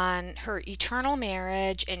on her eternal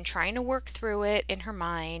marriage and trying to work through it in her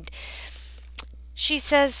mind. She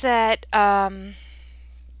says that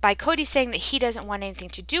by Cody saying that he doesn't want anything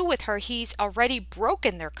to do with her, he's already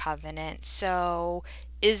broken their covenant. So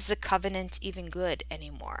is the covenant even good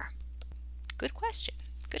anymore? Good question.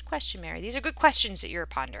 Good question, Mary. These are good questions that you're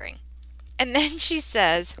pondering. And then she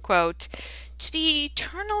says, quote, to be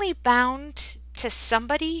eternally bound to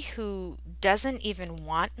somebody who doesn't even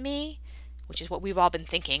want me, which is what we've all been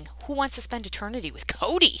thinking. Who wants to spend eternity with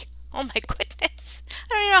Cody? Oh my goodness.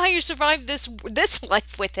 I don't even know how you survive this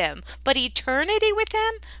life with him. But eternity with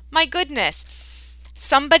him? My goodness.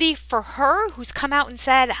 Somebody for her who's come out and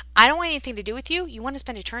said, I don't want anything to do with you. You want to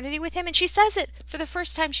spend eternity with him? And she says it for the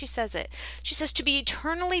first time. She says it. She says to be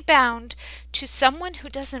eternally bound to someone who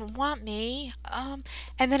doesn't want me.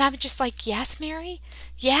 And then I'm just like, yes, Mary?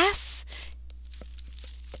 Yes?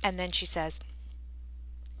 And then she says,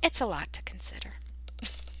 it's a lot to consider.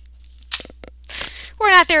 We're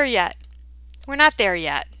not there yet. We're not there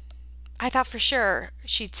yet. I thought for sure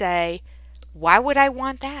she'd say, why would I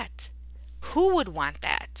want that? Who would want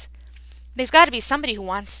that? There's got to be somebody who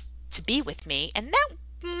wants to be with me, and that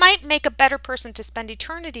might make a better person to spend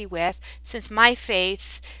eternity with, since my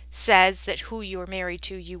faith says that who you're married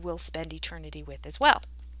to, you will spend eternity with as well.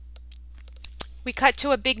 We cut to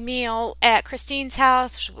a big meal at Christine's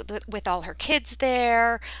house with all her kids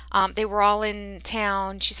there. They were all in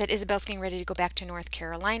town. She said Isabel's getting ready to go back to North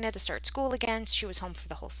Carolina to start school again. She was home for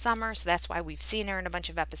the whole summer, so that's why we've seen her in a bunch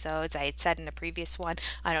of episodes. I had said in a previous one,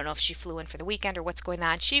 I don't know if she flew in for the weekend or what's going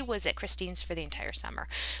on. She was at Christine's for the entire summer,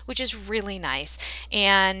 which is really nice.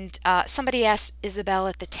 And somebody asked Isabel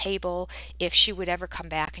at the table if she would ever come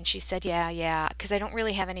back, and she said, yeah, because I don't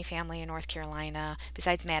really have any family in North Carolina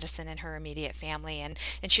besides Madison and her immediate family. And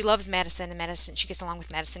she loves Madison, and Madison, she gets along with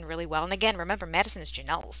Madison really well. And again, remember, Madison is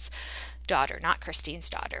Janelle's daughter, not Christine's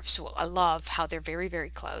daughter. So I love how they're very, very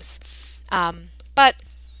close. But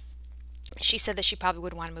she said that she probably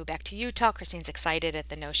would want to move back to Utah. Christine's excited at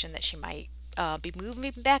the notion that she might be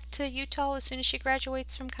moving back to Utah as soon as she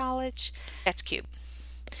graduates from college. That's cute.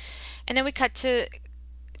 And then we cut to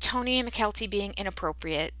Tony and McKelty being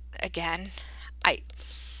inappropriate again.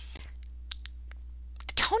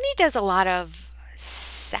 Tony does a lot of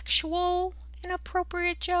sexual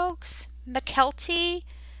inappropriate jokes. McKelty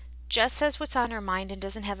just says what's on her mind and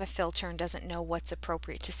doesn't have a filter and doesn't know what's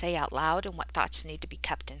appropriate to say out loud and what thoughts need to be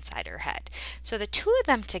kept inside her head. So the two of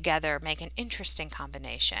them together make an interesting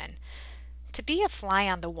combination. To be a fly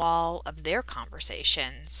on the wall of their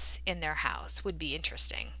conversations in their house would be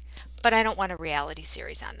interesting. But I don't want a reality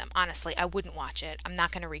series on them. Honestly, I wouldn't watch it. I'm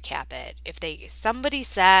not going to recap it. If somebody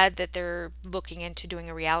said that they're looking into doing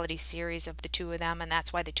a reality series of the two of them, and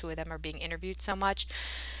that's why the two of them are being interviewed so much,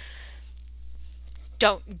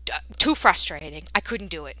 too frustrating. I couldn't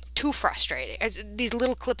do it. Too frustrating. These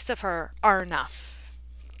little clips of her are enough.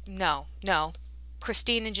 No.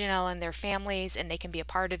 Christine and Janelle and their families, and they can be a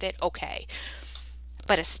part of it, okay.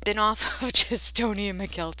 But a spin-off of just Tony and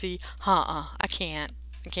McKelty, I can't.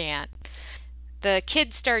 The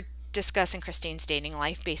kids start discussing Christine's dating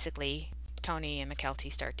life. Basically, Tony and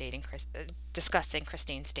McKelty start discussing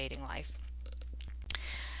Christine's dating life.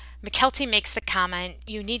 McKelty makes the comment,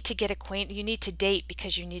 you need to date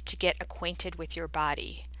because you need to get acquainted with your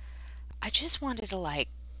body. I just wanted to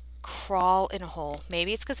crawl in a hole.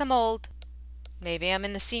 Maybe it's because I'm old. Maybe I'm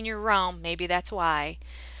in the senior realm. Maybe that's why.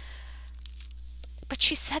 But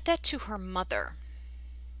she said that to her mother.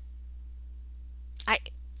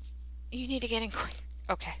 You need to get in.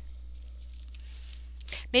 Okay.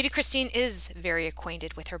 Maybe Christine is very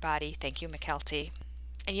acquainted with her body. Thank you, McKelty.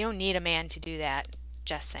 And you don't need a man to do that.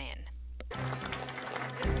 Just saying.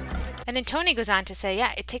 And then Tony goes on to say,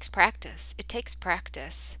 yeah, it takes practice. It takes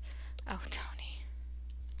practice. Oh, Tony.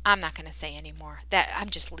 I'm not going to say any more. I'm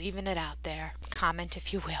just leaving it out there. Comment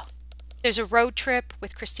if you will. There's a road trip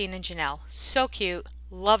with Christine and Janelle. So cute.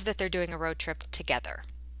 Love that they're doing a road trip together.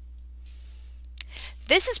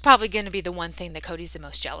 This is probably going to be the one thing that Cody's the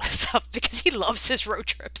most jealous of because he loves his road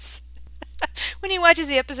trips. When he watches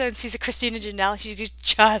the episode and sees a Christine and Janelle, he's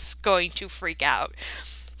just going to freak out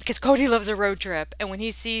because Cody loves a road trip. And when he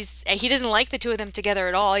doesn't like the two of them together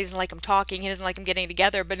at all. He doesn't like them talking. He doesn't like them getting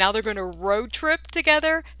together. But now they're going to road trip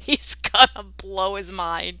together. He's going to blow his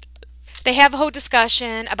mind. They have a whole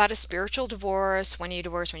discussion about a spiritual divorce. When you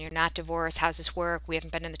divorce, when you're not divorced, how's this work? We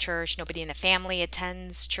haven't been in the church. Nobody in the family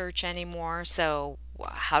attends church anymore. So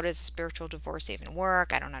how does a spiritual divorce even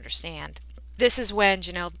work? I don't understand. This is when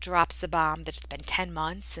Janelle drops the bomb that it's been 10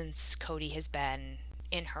 months since Cody has been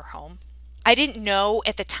in her home. I didn't know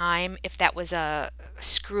at the time if that was a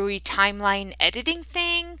screwy timeline editing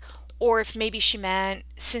thing or if maybe she meant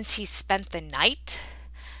since he spent the night.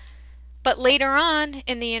 But later on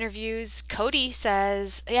in the interviews, Cody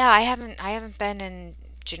says, yeah, I haven't been in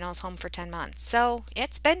Janelle's home for 10 months. So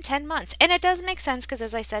it's been 10 months. And it does make sense because,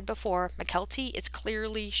 as I said before, McKelty is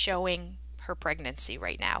clearly showing her pregnancy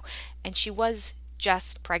right now. And she was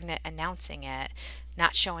just pregnant announcing it,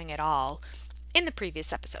 not showing it all in the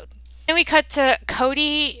previous episode. Then we cut to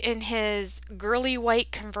Cody in his girly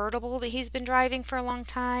white convertible that he's been driving for a long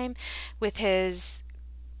time with his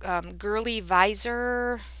girly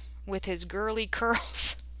visor, with his girly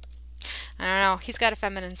curls. I don't know. He's got a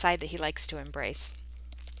feminine side that he likes to embrace.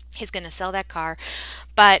 He's going to sell that car.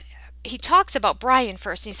 But he talks about Brian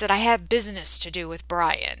first. And he said, I have business to do with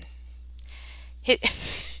Brian.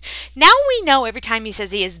 Now we know every time he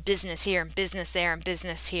says he has business here and business there and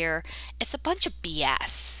business here, it's a bunch of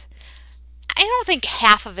BS. I don't think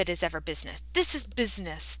half of it is ever business. This is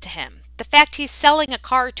business to him. The fact he's selling a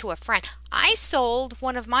car to a friend. I sold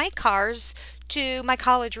one of my cars to my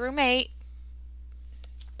college roommate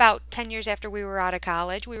about 10 years after we were out of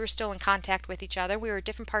college. We were still in contact with each other. We were at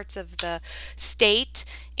different parts of the state,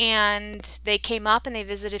 and they came up and they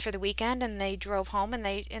visited for the weekend, and they drove home and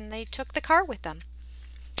they took the car with them.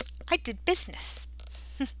 I did business.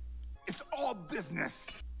 It's all business.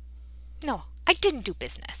 No, I didn't do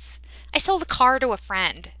business. I sold a car to a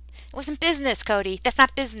friend. It wasn't business, Cody. That's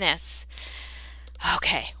not business.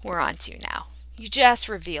 Okay, we're on to you now. You just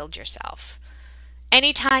revealed yourself.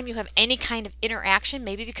 Anytime you have any kind of interaction,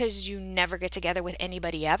 maybe because you never get together with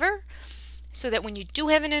anybody ever, so that when you do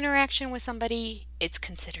have an interaction with somebody, it's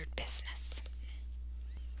considered business.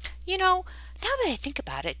 You know, now that I think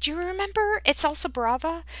about it, do you remember at Salsa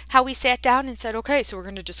Brava how we sat down and said, okay, so we're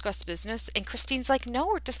going to discuss business? And Christine's like, no,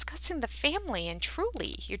 we're discussing the family and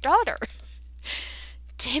Truly, your daughter.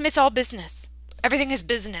 To him, it's all business. Everything is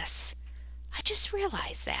business. I just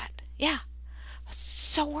realized that. Yeah.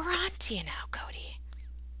 So we're on to you now, Cody.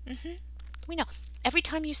 We know. Every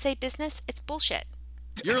time you say business, it's bullshit.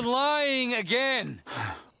 You're lying again.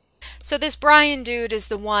 So this Brian dude is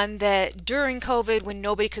the one that during COVID, when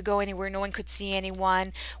nobody could go anywhere, no one could see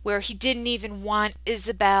anyone, where he didn't even want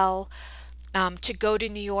Isabel to go to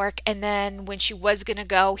New York. And then when she was going to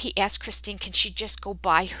go, he asked Christine, can she just go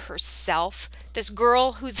by herself? This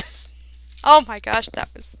girl who's, oh my gosh, that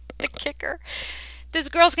was the kicker. This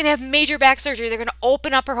girl's going to have major back surgery. They're going to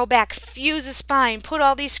open up her whole back, fuse the spine, put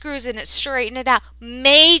all these screws in it, straighten it out.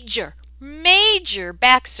 Major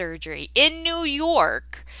back surgery in New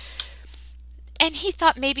York. And he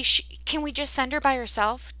thought maybe can we just send her by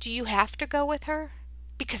herself? Do you have to go with her?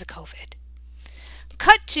 Because of COVID.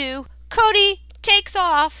 Cut to Cody takes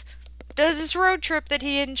off, does this road trip that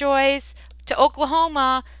he enjoys to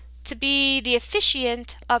Oklahoma to be the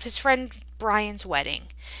officiant of his friend Brian's wedding.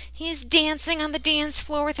 He's dancing on the dance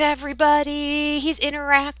floor with everybody. He's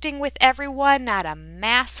interacting with everyone. Not a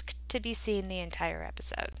mask to be seen the entire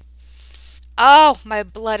episode. Oh, my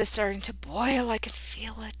blood is starting to boil. I can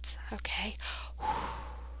feel it. Okay.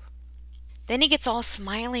 Then he gets all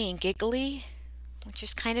smiley and giggly, which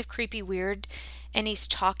is kind of creepy weird. And he's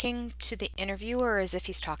talking to the interviewer as if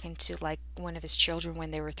he's talking to like one of his children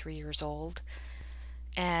when they were 3 years old.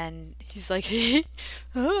 And he's like,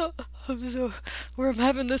 oh, so we're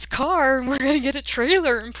having this car and we're going to get a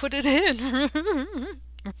trailer and put it in.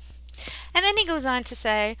 And then he goes on to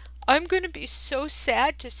say, I'm going to be so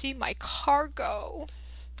sad to see my car go.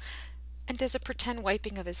 And does a pretend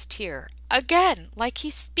wiping of his tear. Again, like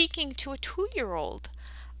he's speaking to a 2-year-old.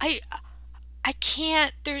 I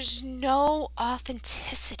can't, there's no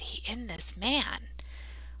authenticity in this man.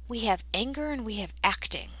 We have anger and we have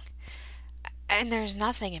acting. And there's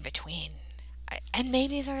nothing in between. And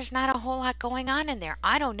maybe there's not a whole lot going on in there.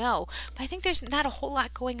 I don't know. But I think there's not a whole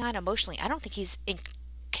lot going on emotionally. I don't think he's in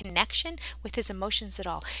connection with his emotions at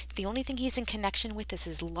all. The only thing he's in connection with is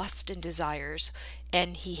his lust and desires.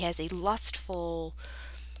 And he has a lustful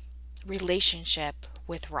relationship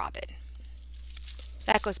with Robin.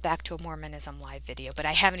 That goes back to a Mormonism live video, but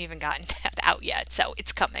I haven't even gotten that out yet, so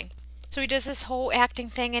it's coming. So he does this whole acting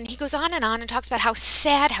thing, and he goes on and talks about how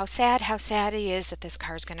sad he is that this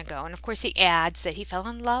car is going to go. And of course he adds that he fell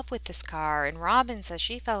in love with this car, and Robin says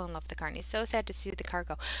she fell in love with the car, and he's so sad to see the car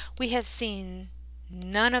go. We have seen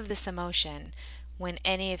none of this emotion when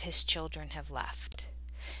any of his children have left.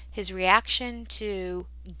 His reaction to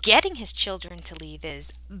getting his children to leave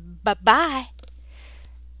is, bye-bye.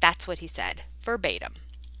 That's what he said, verbatim.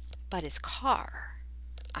 But his car,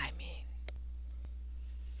 I mean,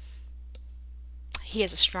 he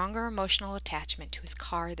has a stronger emotional attachment to his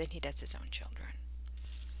car than he does his own children.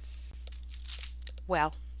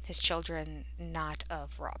 Well, his children, not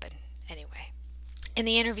of Robin, anyway. In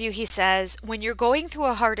the interview, he says, when you're going through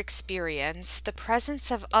a hard experience, the presence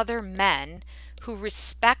of other men who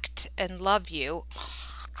respect and love you,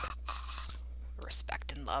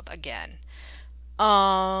 respect and love again.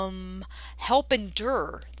 Help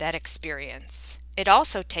endure that experience. It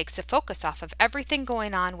also takes the focus off of everything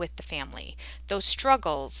going on with the family, those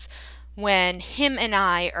struggles when him and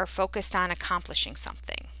I are focused on accomplishing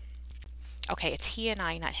something. Okay, it's he and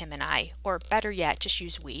I, not him and I, or better yet, just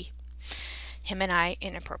use we. Him and I,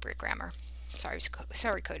 inappropriate grammar. Sorry,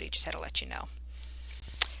 Cody, just had to let you know.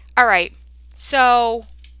 All right, so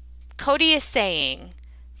Cody is saying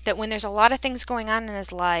that when there's a lot of things going on in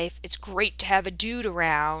his life, it's great to have a dude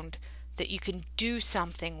around that you can do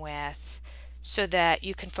something with so that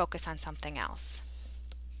you can focus on something else.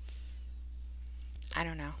 I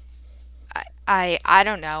don't know. I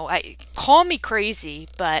don't know. Call me crazy,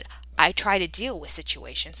 but I try to deal with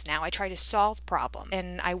situations now. I try to solve problems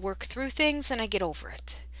and I work through things and I get over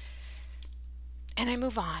it. And I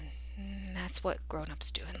move on. And that's what grown-ups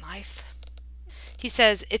do in life. He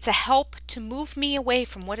says, it's a help to move me away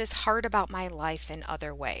from what is hard about my life in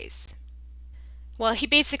other ways. Well, he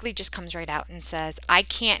basically just comes right out and says, I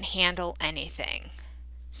can't handle anything,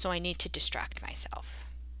 so I need to distract myself.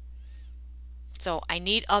 So I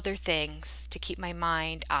need other things to keep my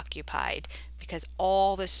mind occupied because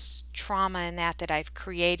all this trauma and that I've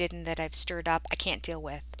created and that I've stirred up, I can't deal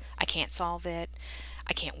with. I can't solve it.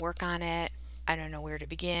 I can't work on it. I don't know where to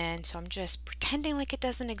begin. So I'm just pretending like it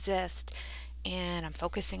doesn't exist. And I'm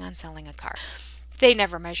focusing on selling a car. They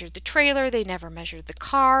never measured the trailer. They never measured the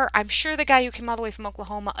car. I'm sure the guy who came all the way from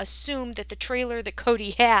Oklahoma assumed that the trailer that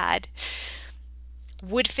Cody had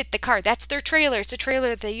would fit the car. That's their trailer. It's a trailer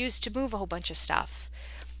that they used to move a whole bunch of stuff.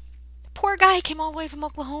 The poor guy came all the way from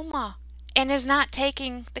Oklahoma and is not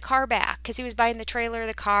taking the car back because he was buying the trailer,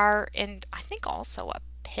 the car, and I think also a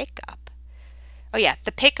pickup. Oh yeah,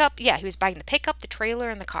 the pickup. Yeah, he was buying the pickup, the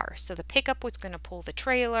trailer, and the car. So the pickup was going to pull the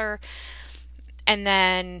trailer. And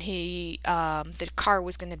then the car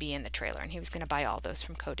was going to be in the trailer, and he was going to buy all those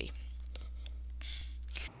from Cody.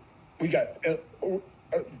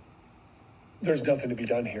 There's nothing to be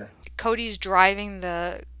done here. Cody's driving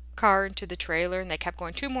the car into the trailer, and they kept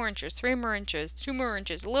going 2 more inches, 3 more inches, 2 more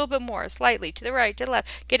inches, a little bit more, slightly, to the right, to the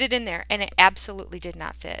left, get it in there, and it absolutely did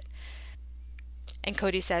not fit. And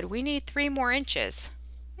Cody said, we need 3 more inches.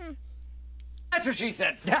 That's what she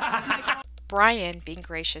said. Brian, being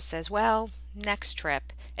gracious, says, well, next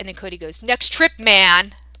trip. And then Cody goes, next trip,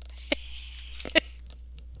 man.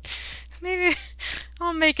 Maybe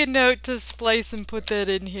I'll make a note to splice and put that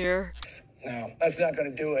in here. No, that's not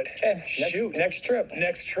going to do it. Okay, shoot. Next trip.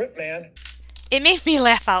 Next trip, man. It made me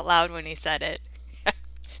laugh out loud when he said it.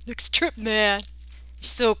 Next trip, man. You're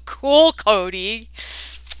so cool, Cody.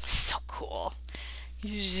 So cool.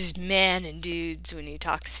 He's just man and dudes when he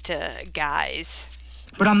talks to guys.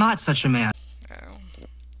 But I'm not such a man. Oh.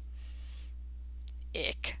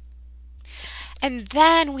 Ick. And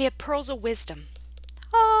then we have pearls of wisdom.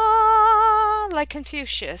 Ah, like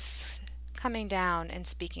Confucius coming down and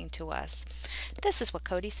speaking to us. This is what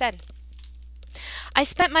Cody said. I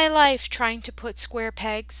spent my life trying to put square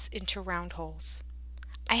pegs into round holes.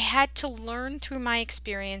 I had to learn through my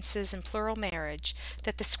experiences in plural marriage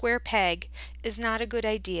that the square peg is not a good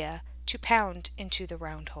idea to pound into the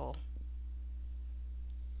round hole.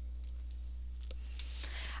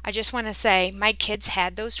 I just want to say my kids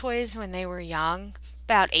had those toys when they were young,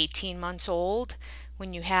 about 18 months old.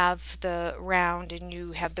 When you have the round and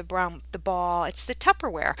you have the ball, it's the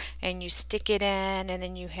Tupperware, and you stick it in, and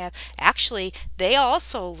then you have, actually, they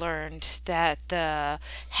also learned that the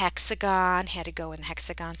hexagon had to go in the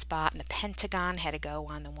hexagon spot, and the pentagon had to go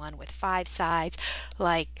on the one with 5 sides.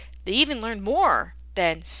 Like, they even learned more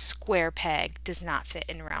than square peg does not fit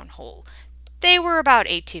in a round hole. They were about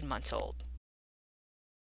 18 months old.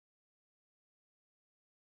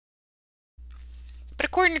 But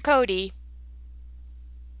according to Cody,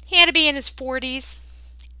 he had to be in his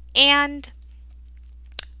 40s and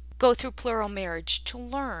go through plural marriage to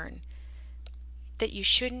learn that you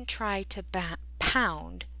shouldn't try to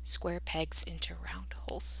pound square pegs into round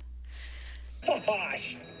holes.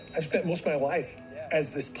 Gosh, I've spent most of my life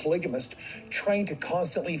as this polygamist trying to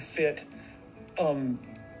constantly fit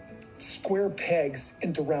square pegs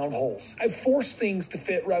into round holes. I've forced things to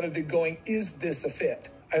fit rather than going, is this a fit?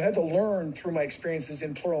 I've had to learn through my experiences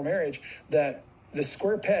in plural marriage that the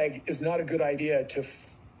square peg is not a good idea to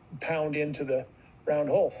pound into the round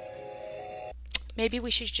hole. Maybe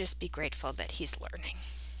we should just be grateful that he's learning.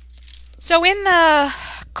 So in the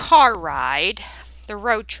car ride, the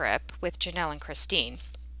road trip with Janelle and Christine,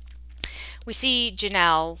 we see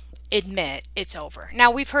Janelle admit it's over.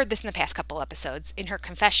 Now, we've heard this in the past couple episodes, in her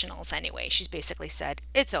confessionals anyway. She's basically said,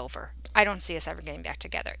 it's over. I don't see us ever getting back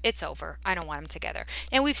together. It's over. I don't want them together.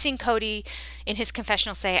 And we've seen Cody in his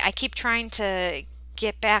confessional say, I keep trying to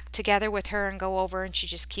get back together with her and go over, and she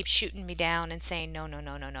just keeps shooting me down and saying no, no,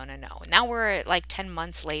 no, no, no, no, no. And now we're at like 10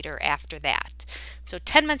 months later after that. So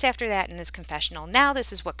 10 months after that in this confessional, now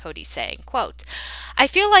this is what Cody's saying, quote, I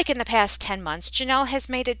feel like in the past 10 months, Janelle has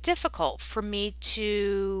made it difficult for me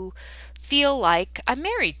to feel like I'm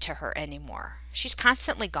married to her anymore. She's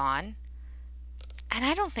constantly gone, and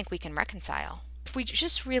I don't think we can reconcile. If we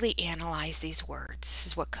just really analyze these words, this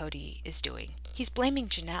is what Cody is doing. He's blaming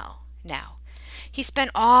Janelle now. He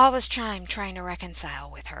spent all this time trying to reconcile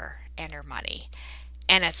with her and her money,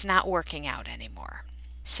 and it's not working out anymore.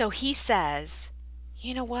 So he says,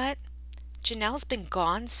 you know what? Janelle's been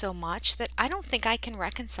gone so much that I don't think I can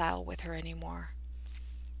reconcile with her anymore.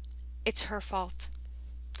 It's her fault.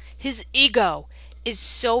 His ego is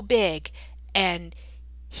so big, and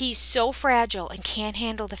he's so fragile and can't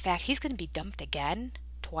handle the fact he's going to be dumped again,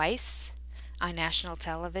 twice, on national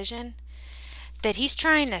television, that he's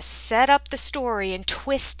trying to set up the story and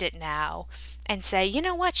twist it now and say, you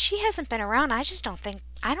know what, she hasn't been around. I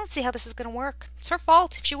don't see how this is going to work. It's her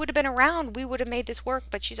fault. If she would have been around, we would have made this work,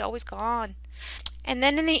 but she's always gone. And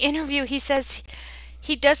then in the interview, he says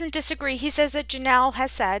he doesn't disagree. He says that Janelle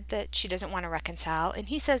has said that she doesn't want to reconcile, and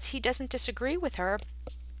he says he doesn't disagree with her.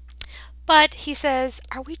 But he says,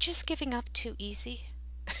 are we just giving up too easy?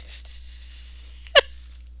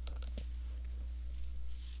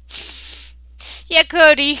 Yeah,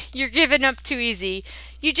 Cody, you're giving up too easy.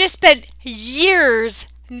 You just spent years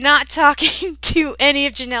not talking to any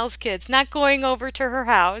of Janelle's kids, not going over to her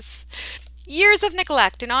house. Years of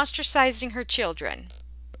neglect and ostracizing her children.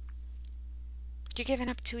 You're giving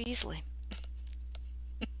up too easily.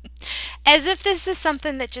 As if this is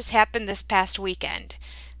something that just happened this past weekend,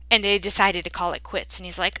 and they decided to call it quits. And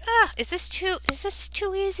he's like, is this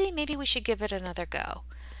too easy? Maybe we should give it another go.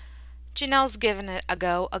 Janelle's given it a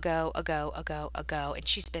go, and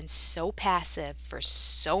she's been so passive for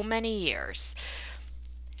so many years.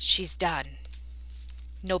 She's done.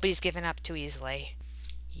 Nobody's given up too easily.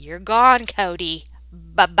 You're gone, Cody.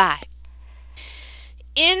 Bye-bye.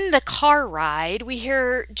 In the car ride, we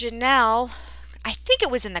hear Janelle, I think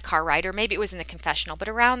it was in the car ride, or maybe it was in the confessional, but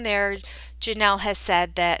around there, Janelle has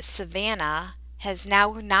said that Savannah has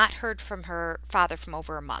now not heard from her father from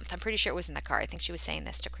over a month. I'm pretty sure it was in the car. I think she was saying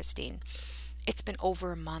this to Christine. It's been over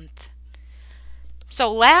a month.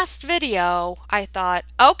 So last video, I thought,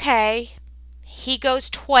 okay, he goes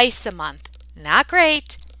twice a month. Not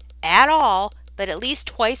great at all, but at least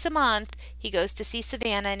twice a month, he goes to see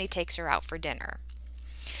Savannah and he takes her out for dinner,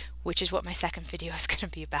 which is what my second video is going to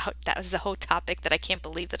be about. That was the whole topic that I can't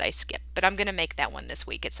believe that I skipped, but I'm going to make that one this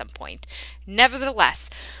week at some point. Nevertheless,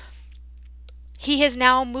 he has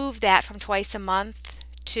now moved that from twice a month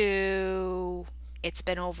to it's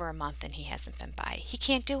been over a month and he hasn't been by. He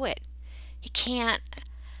can't do it. He can't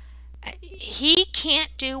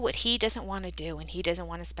do what he doesn't want to do, and he doesn't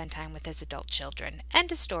want to spend time with his adult children.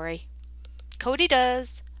 End of story. Cody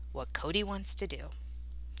does what Cody wants to do.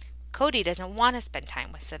 Cody doesn't want to spend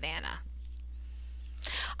time with Savannah.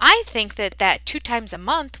 I think that 2 times a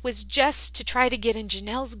month was just to try to get in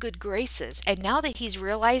Janelle's good graces, and now that he's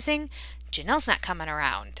realizing Janelle's not coming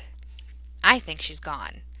around, I think she's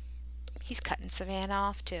gone. He's cutting Savannah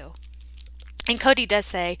off too. And Cody does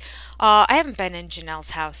say, I haven't been in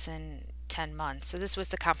Janelle's house in 10 months, so this was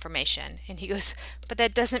the confirmation. And he goes, but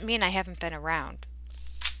that doesn't mean I haven't been around.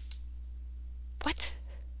 What?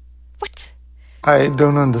 What? I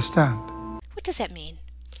don't understand. What does that mean?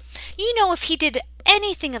 You know, if he did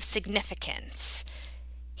anything of significance,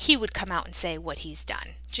 he would come out and say what he's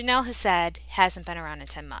done. Janelle has said hasn't been around in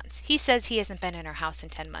 10 months. He says he hasn't been in her house in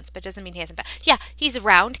 10 months, but doesn't mean he hasn't been. Yeah, he's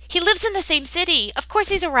around. He lives in the same city. Of course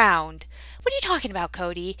he's around. What are you talking about,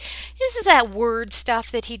 Cody? This is that word stuff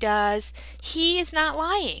that he does. He is not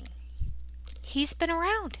lying. He's been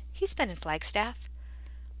around. He's been in Flagstaff.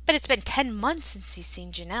 But it's been 10 months since he's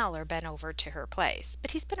seen Janelle or been over to her place.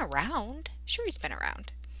 But he's been around. Sure, he's been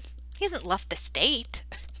around. He hasn't left the state.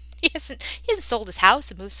 He hasn't sold his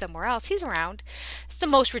house and moved somewhere else. He's around. It's the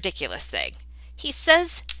most ridiculous thing. He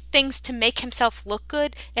says things to make himself look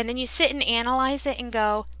good, and then you sit and analyze it and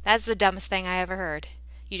go, that's the dumbest thing I ever heard.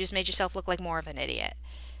 You just made yourself look like more of an idiot.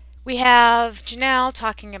 We have Janelle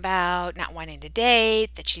talking about not wanting to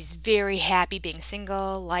date, that she's very happy being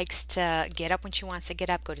single, likes to get up when she wants to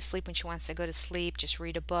get up, go to sleep when she wants to go to sleep, just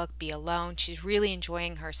read a book, be alone. She's really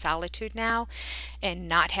enjoying her solitude now and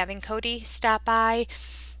not having Cody stop by.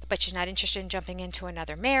 The but she's not interested in jumping into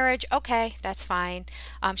another marriage. Okay, that's fine.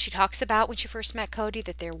 She talks about when she first met Cody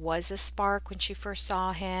that there was a spark when she first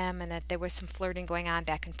saw him and that there was some flirting going on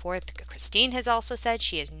back and forth. Christine has also said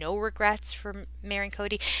she has no regrets for marrying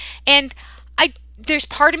Cody. And there's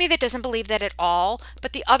part of me that doesn't believe that at all,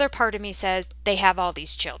 but the other part of me says they have all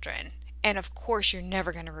these children. And of course, you're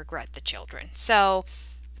never going to regret the children. So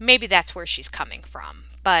maybe that's where she's coming from.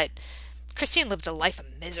 But Christine lived a life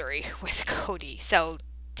of misery with Cody. So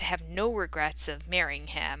to have no regrets of marrying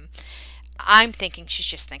him, I'm thinking she's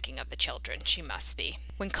just thinking of the children. She must be.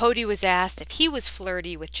 When Cody was asked if he was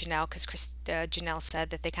flirty with Janelle, because Janelle said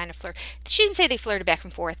that they kind of flirt. She didn't say they flirted back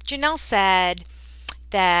and forth. Janelle said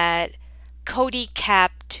that Cody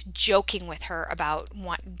kept joking with her about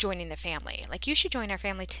joining the family. Like, you should join our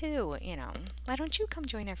family too. You know, why don't you come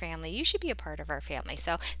join our family? You should be a part of our family.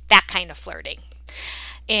 So that kind of flirting.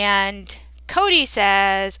 And Cody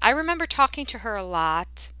says, I remember talking to her a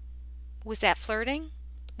lot. Was that flirting?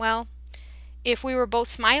 Well, if we were both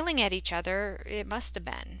smiling at each other, it must have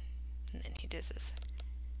been. And then he does this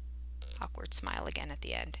awkward smile again at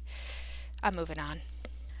the end. I'm moving on.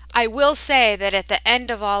 I will say that at the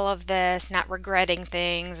end of all of this, not regretting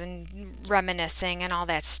things and reminiscing and all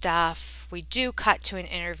that stuff, we do cut to an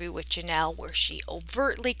interview with Janelle where she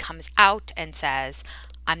overtly comes out and says,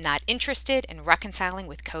 I'm not interested in reconciling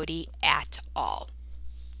with Cody at all.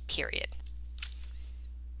 Period.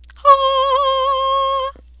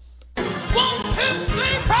 Ah! 1, 2, 3,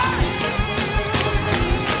 4.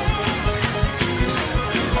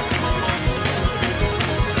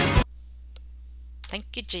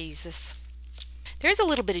 Thank you, Jesus. There's a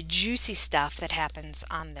little bit of juicy stuff that happens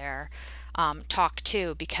on their talk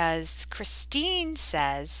too, because Christine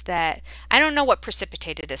says that, I don't know what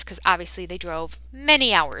precipitated this, because obviously they drove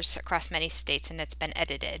many hours across many states and it's been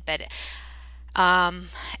edited, but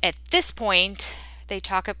at this point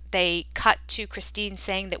they cut to Christine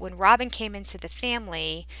saying that when Robin came into the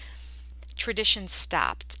family, traditions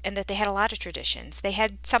stopped, and that they had a lot of traditions. They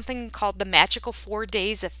had something called the magical 4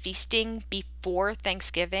 days of feasting before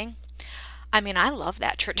Thanksgiving. I mean, I love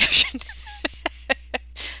that tradition.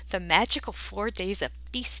 The magical 4 days of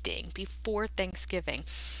feasting before Thanksgiving.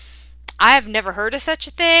 I have never heard of such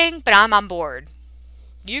a thing, but I'm on board.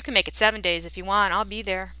 You can make it 7 days if you want. I'll be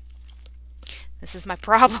there. This is my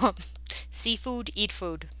problem. Seafood, eat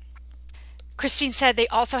food. Christine said they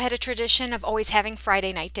also had a tradition of always having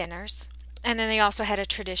Friday night dinners. And then they also had a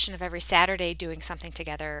tradition of every Saturday doing something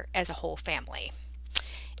together as a whole family.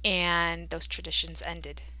 And those traditions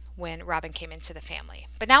ended when Robin came into the family.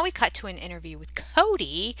 But now we cut to an interview with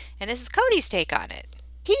Cody, and this is Cody's take on it.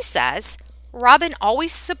 He says, Robin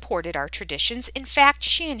always supported our traditions. In fact,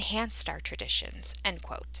 she enhanced our traditions, end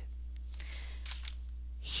quote.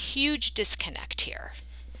 Huge disconnect here.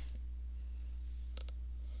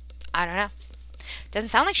 I don't know. Doesn't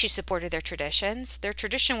sound like she supported their traditions. Their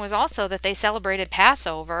tradition was also that they celebrated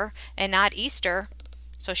Passover and not Easter.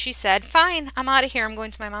 So she said, fine, I'm out of here. I'm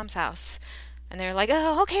going to my mom's house. And they're like,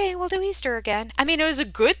 oh, okay, we'll do Easter again. I mean, it was a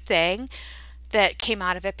good thing that came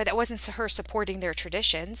out of it, but that wasn't her supporting their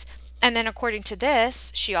traditions. And then according to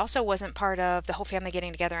this, she also wasn't part of the whole family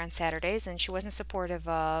getting together on Saturdays, and she wasn't supportive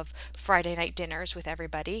of Friday night dinners with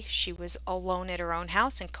everybody. She was alone at her own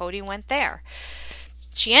house, and Cody went there.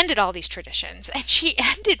 She ended all these traditions, and she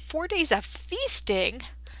ended 4 days of feasting.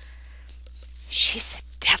 She's the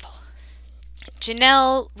devil.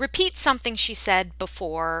 Janelle repeats something she said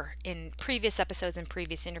before in previous episodes and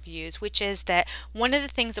previous interviews, which is that one of the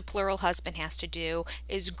things a plural husband has to do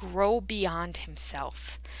is grow beyond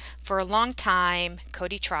himself. For a long time,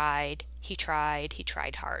 Cody tried, he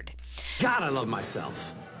tried hard. God, I love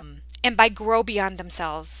myself. And by grow beyond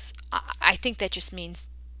themselves, I think that just means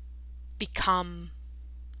become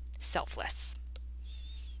selfless.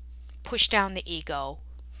 Push down the ego.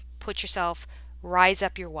 Put yourself, rise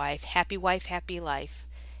up your wife, happy life.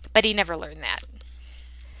 But he never learned that.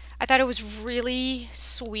 I thought it was really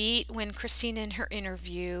sweet when Christine in her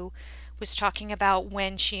interview was talking about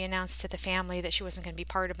when she announced to the family that she wasn't going to be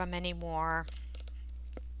part of them anymore.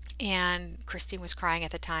 And Christine was crying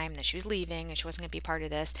at the time that she was leaving and she wasn't going to be part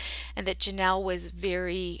of this. And that Janelle was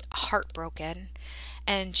very heartbroken.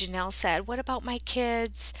 And Janelle said, what about my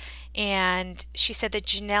kids? And she said that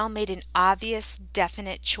Janelle made an obvious,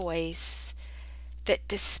 definite choice that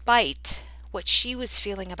despite what she was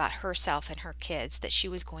feeling about herself and her kids, that she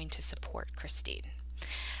was going to support Christine.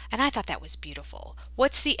 And I thought that was beautiful.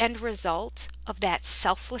 What's the end result of that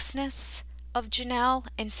selflessness of Janelle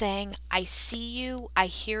and saying, I see you, I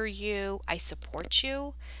hear you, I support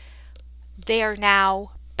you? They are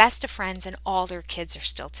now best of friends and all their kids are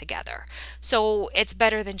still together. So it's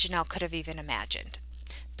better than Janelle could have even imagined.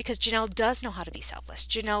 because Janelle does know how to be selfless.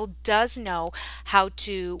 Janelle does know how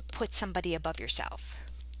to put somebody above yourself.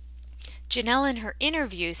 Janelle in her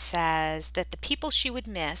interview says that the people she would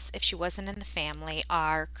miss if she wasn't in the family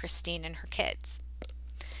are Christine and her kids.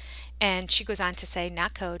 And she goes on to say,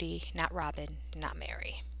 not Cody, not Robin, not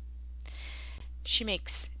Mary. She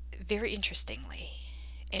makes, very interestingly,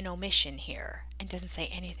 an omission here and doesn't say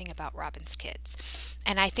anything about Robin's kids.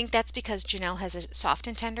 And I think that's because Janelle has a soft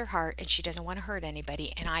and tender heart and she doesn't want to hurt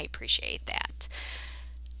anybody, and I appreciate that.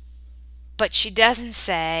 But she doesn't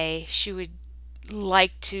say she would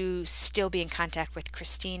like to still be in contact with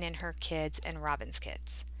Christine and her kids and Robin's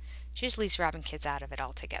kids. She just leaves Robin's kids out of it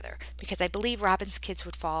altogether, because I believe Robin's kids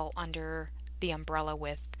would fall under the umbrella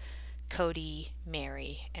with Cody,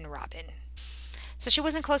 Mary, and Robin. So she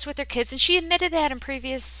wasn't close with her kids, and she admitted that in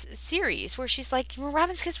previous series where she's like, well,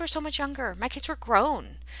 Robin's kids were so much younger. My kids were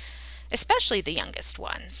grown, especially the youngest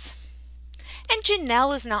ones. And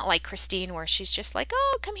Janelle is not like Christine where she's just like,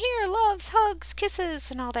 oh, come here, loves, hugs,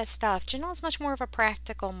 kisses, and all that stuff. Janelle's much more of a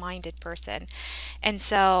practical-minded person. And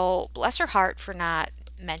so, bless her heart for not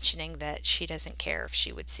mentioning that she doesn't care if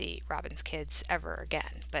she would see Robin's kids ever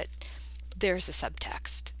again. But there's a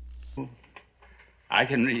subtext. I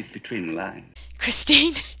can read between the lines.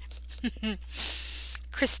 Christine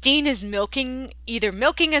is either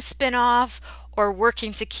milking a spinoff or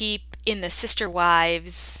working to keep in the Sister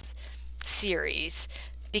Wives series,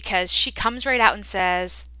 because she comes right out and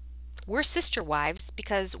says, we're Sister Wives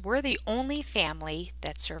because we're the only family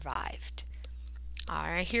that survived.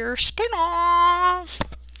 I hear spinoff.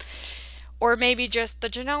 Or maybe just the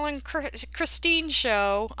Janelle and Christine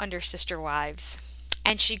show under Sister Wives.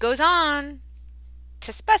 And she goes on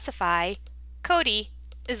to specify Cody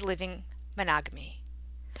is living monogamy.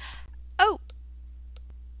 Oh,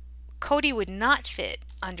 Cody would not fit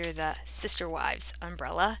under the Sister Wives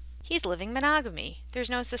umbrella. He's living monogamy. There's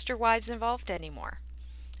no Sister Wives involved anymore.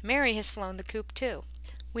 Mary has flown the coop too.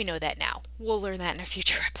 We know that now. We'll learn that in a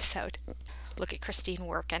future episode. Look at Christine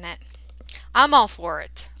working it. I'm all for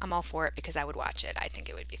it. I'm all for it because I would watch it. I think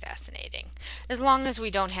it would be fascinating. As long as we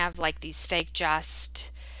don't have like these fake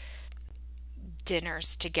just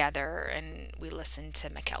dinners together and we listen to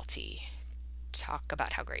McKelty talk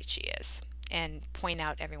about how great she is and point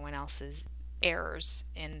out everyone else's errors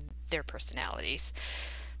in their personalities.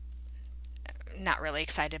 Not really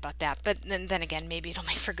excited about that, but then again, maybe it'll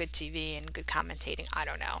make for good TV and good commentating. I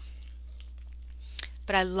don't know.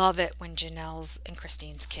 But I love it when Janelle's and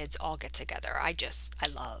Christine's kids all get together. I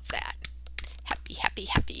love that. Happy, happy,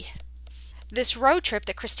 happy. This road trip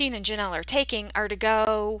that Christine and Janelle are taking are to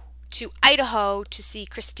go to Idaho to see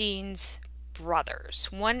Christine's brothers.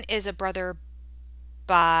 One is a brother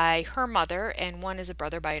by her mother and one is a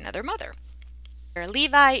brother by another mother. They're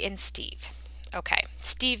Levi and Steve. Okay,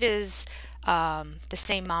 Steve is the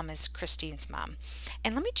same mom as Christine's mom.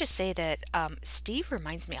 And let me just say that Steve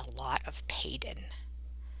reminds me a lot of Peyton.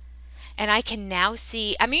 And I can now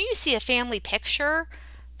see, I mean, you see a family picture,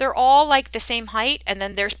 they're all like the same height, and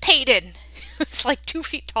then there's Peyton. It's like 2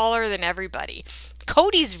 feet taller than everybody.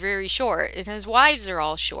 Cody's very short, and his wives are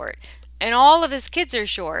all short, and all of his kids are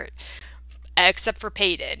short, except for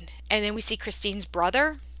Peyton. And then we see Christine's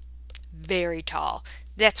brother, very tall.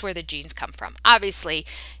 That's where the genes come from. Obviously,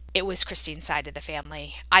 it was Christine's side of the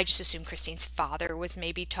family. I just assumed Christine's father was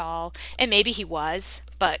maybe tall, and maybe he was,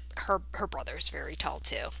 but her brother's very tall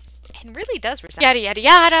too. And really does resemble. Yada, yada,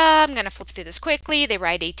 yada. I'm going to flip through this quickly. They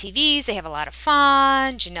ride ATVs. They have a lot of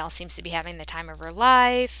fun. Janelle seems to be having the time of her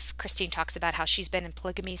life. Christine talks about how she's been in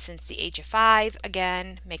polygamy since the age of 5.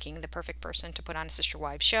 Again, making the perfect person to put on a Sister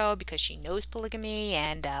Wives show because she knows polygamy.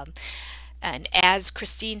 And as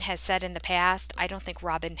Christine has said in the past, I don't think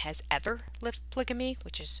Robin has ever lived polygamy,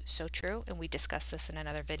 which is so true. And we discussed this in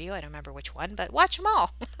another video. I don't remember which one, but watch them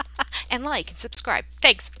all. And like and subscribe.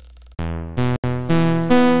 Thanks.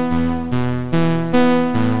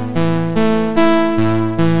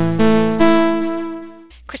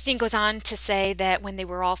 Christine goes on to say that when they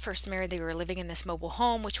were all first married, they were living in this mobile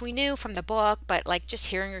home, which we knew from the book, but like just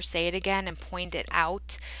hearing her say it again and point it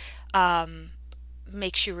out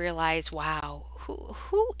makes you realize, wow,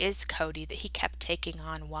 who is Cody that he kept taking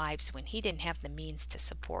on wives when he didn't have the means to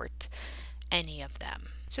support any of them?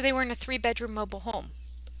 So they were in a 3-bedroom mobile home.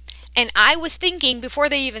 And I was thinking before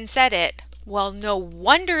they even said it, well, no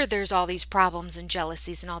wonder there's all these problems and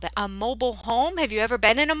jealousies and all that. A mobile home? Have you ever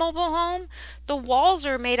been in a mobile home? The walls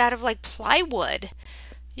are made out of like plywood.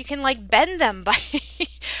 You can like bend them by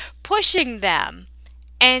pushing them.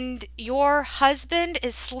 And your husband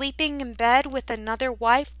is sleeping in bed with another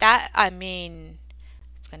wife? That, I mean,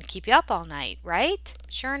 it's going to keep you up all night, right?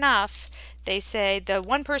 Sure enough, they say, the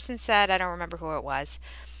one person said, I don't remember who it was,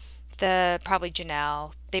 probably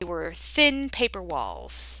Janelle, they were thin paper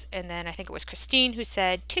walls. And then I think it was Christine who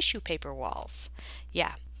said tissue paper walls.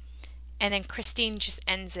 Yeah. And then Christine just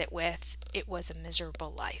ends it with, it was a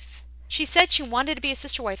miserable life. She said she wanted to be a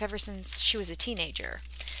sister wife ever since she was a teenager.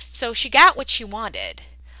 So she got what she wanted.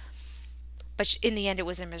 But in the end, it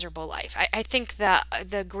was a miserable life. I think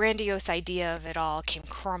the grandiose idea of it all came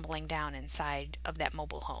crumbling down inside of that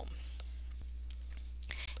mobile home.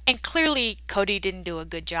 And clearly, Cody didn't do a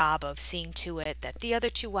good job of seeing to it that the other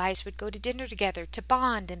two wives would go to dinner together to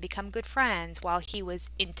bond and become good friends while he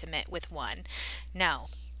was intimate with one. No.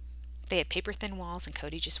 They had paper-thin walls, and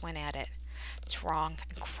Cody just went at it. It's wrong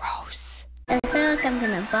and gross. I feel like I'm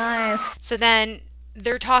gonna barf. So then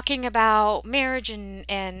they're talking about marriage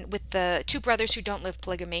and with the two brothers who don't live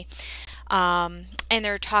polygamy. And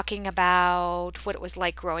they're talking about what it was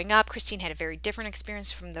like growing up. Christine had a very different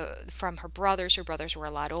experience from her brothers. Her brothers were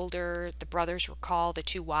a lot older. The brothers recall the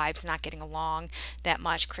two wives not getting along that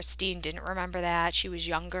much. Christine didn't remember that. She was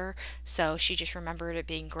younger, so she just remembered it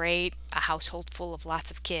being great, a household full of lots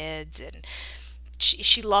of kids, and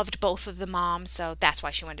she loved both of the moms, so that's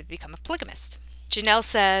why she wanted to become a polygamist. Janelle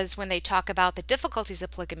says when they talk about the difficulties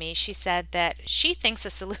of polygamy, she said that she thinks a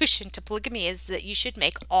solution to polygamy is that you should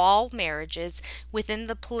make all marriages within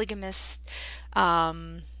the polygamist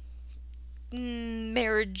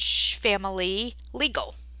marriage family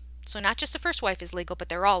legal. So not just the first wife is legal, but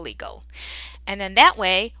they're all legal. And then that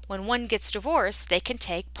way, when one gets divorced, they can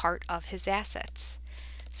take part of his assets.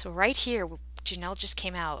 So right here, Janelle just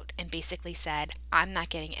came out and basically said, I'm not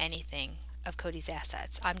getting anything of Cody's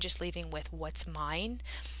assets. I'm just leaving with what's mine,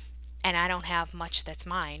 and I don't have much that's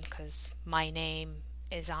mine because my name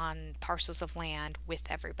is on parcels of land with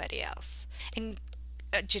everybody else. And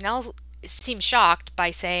Janelle seems shocked by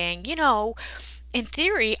saying, in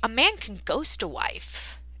theory, a man can ghost a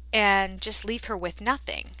wife and just leave her with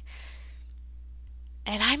nothing.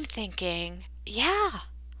 And I'm thinking, yeah,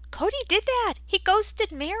 Cody did that. He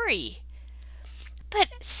ghosted Mary. But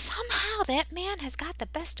somehow that man has got the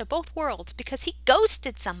best of both worlds because he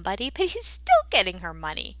ghosted somebody, but he's still getting her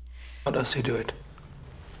money. How does he do it?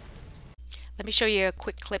 Let me show you a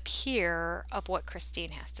quick clip here of what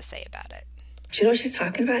Christine has to say about it. Do you know what she's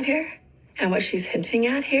talking about here? And what she's hinting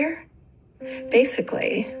at here?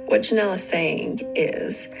 Basically, what Janelle is saying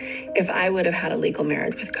is, if I would have had a legal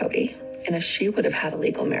marriage with Cody, and if she would have had a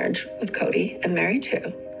legal marriage with Cody and Mary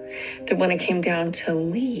too, that when it came down to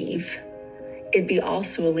leave, it'd be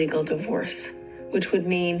also a legal divorce, which would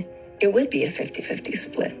mean it would be a 50-50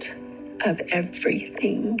 split of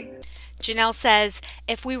everything. Janelle says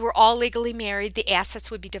if we were all legally married, the assets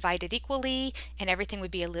would be divided equally and everything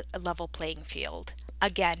would be a level playing field.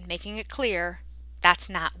 Again, making it clear that's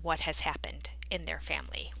not what has happened in their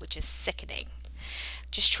family, which is sickening.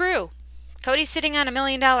 Just true. Cody's sitting on $1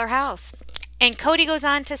 million house. And Cody goes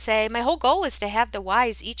on to say, my whole goal was to have the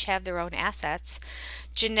wives each have their own assets.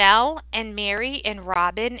 Janelle and Mary and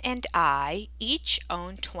Robin and I each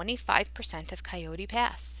own 25% of Coyote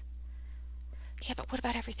Pass. Yeah, but what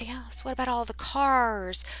about everything else? What about all the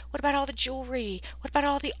cars? What about all the jewelry? What about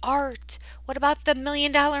all the art? What about the $1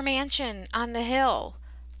 million mansion on the hill?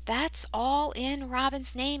 That's all in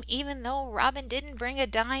Robin's name, even though Robin didn't bring a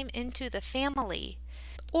dime into the family.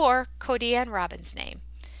 Or Cody and Robin's name.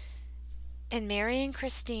 And Mary and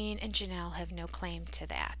Christine and Janelle have no claim to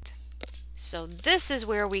that. So this is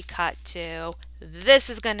where we cut to. This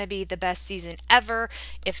is going to be the best season ever.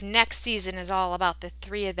 If next season is all about the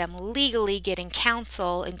three of them legally getting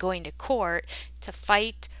counsel and going to court to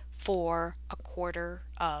fight for a quarter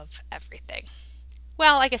of everything.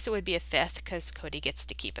 Well, I guess it would be a fifth because Cody gets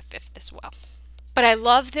to keep a fifth as well. But I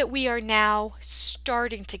love that we are now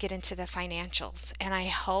starting to get into the financials, and I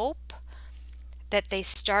hope that they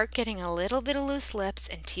start getting a little bit of loose lips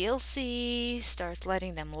and TLC starts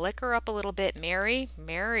letting them liquor up a little bit. Mary,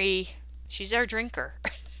 she's our drinker.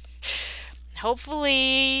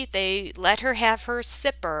 Hopefully they let her have her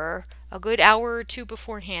sipper a good hour or two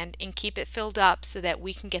beforehand and keep it filled up so that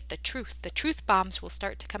we can get the truth. The truth bombs will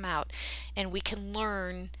start to come out and we can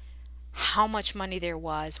learn how much money there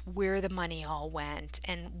was, where the money all went,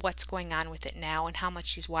 and what's going on with it now, and how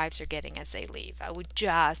much these wives are getting as they leave. I would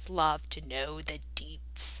just love to know the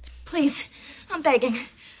deets. Please, I'm begging.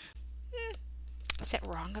 Is that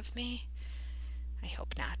wrong of me? I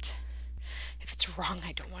hope not. If it's wrong,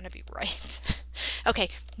 I don't want to be right. Okay,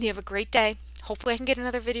 you have a great day. Hopefully I can get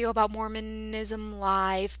another video about Mormonism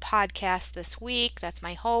Live podcast this week. That's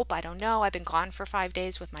my hope. I don't know. I've been gone for 5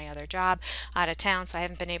 days with my other job out of town, so I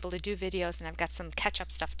haven't been able to do videos, and I've got some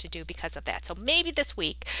catch-up stuff to do because of that. So maybe this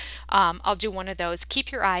week I'll do one of those.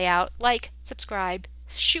 Keep your eye out. Like, subscribe,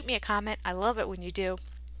 shoot me a comment. I love it when you do.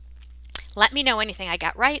 Let me know anything I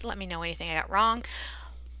got right. Let me know anything I got wrong.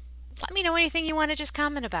 Let me know anything you want to just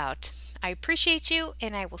comment about. I appreciate you,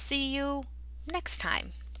 and I will see you next time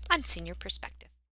on Senior Perspective.